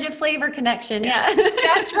chemical bridge of flavor connection. Yeah.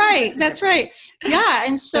 That's right. That's right. Yeah.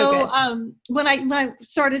 And so when I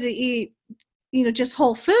started to eat, just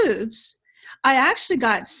whole foods, I actually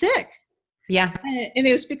got sick. Yeah. And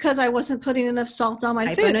it was because I wasn't putting enough salt on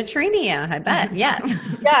my food. Hyponatremia, I bet. Yeah.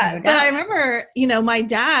 Yeah. But I remember, my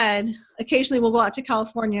dad occasionally will go out to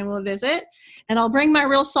California and we'll visit, and I'll bring my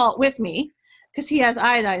real salt with me because he has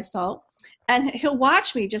iodized salt, and he'll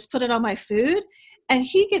watch me just put it on my food. And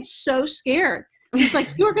he gets so scared. He's like,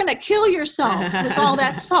 "You're going to kill yourself with all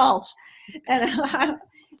that salt." And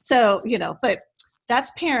so, but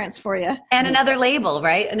that's parents for you. And another label,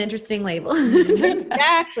 right? An interesting label.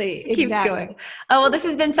 Exactly. Keep going. Oh, well, this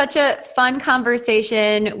has been such a fun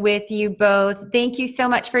conversation with you both. Thank you so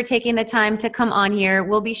much for taking the time to come on here.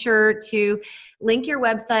 We'll be sure to link your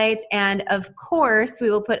websites. And of course, we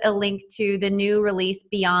will put a link to the new release,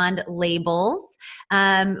 Beyond Labels.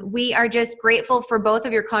 We are just grateful for both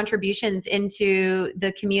of your contributions into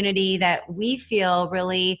the community that we feel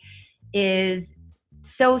really is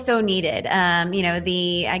so needed.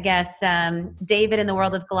 David in the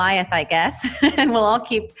world of Goliath, I guess, and we'll all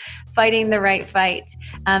keep fighting the right fight.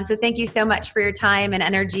 So thank you so much for your time and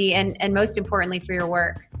energy, and most importantly for your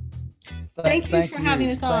work. Thank you for having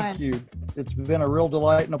us on. Thank you. It's been a real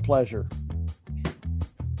delight and a pleasure.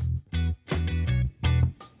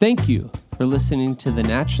 Thank you for listening to the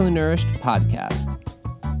Naturally Nourished podcast.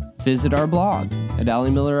 Visit our blog at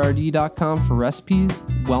AllieMillerRD.com for recipes,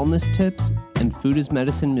 wellness tips, and food as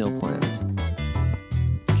medicine meal plans.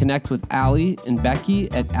 Connect with Allie and Becky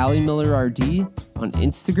at AllieMillerRD on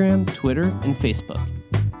Instagram, Twitter, and Facebook.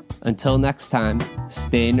 Until next time,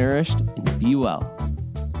 stay nourished and be well.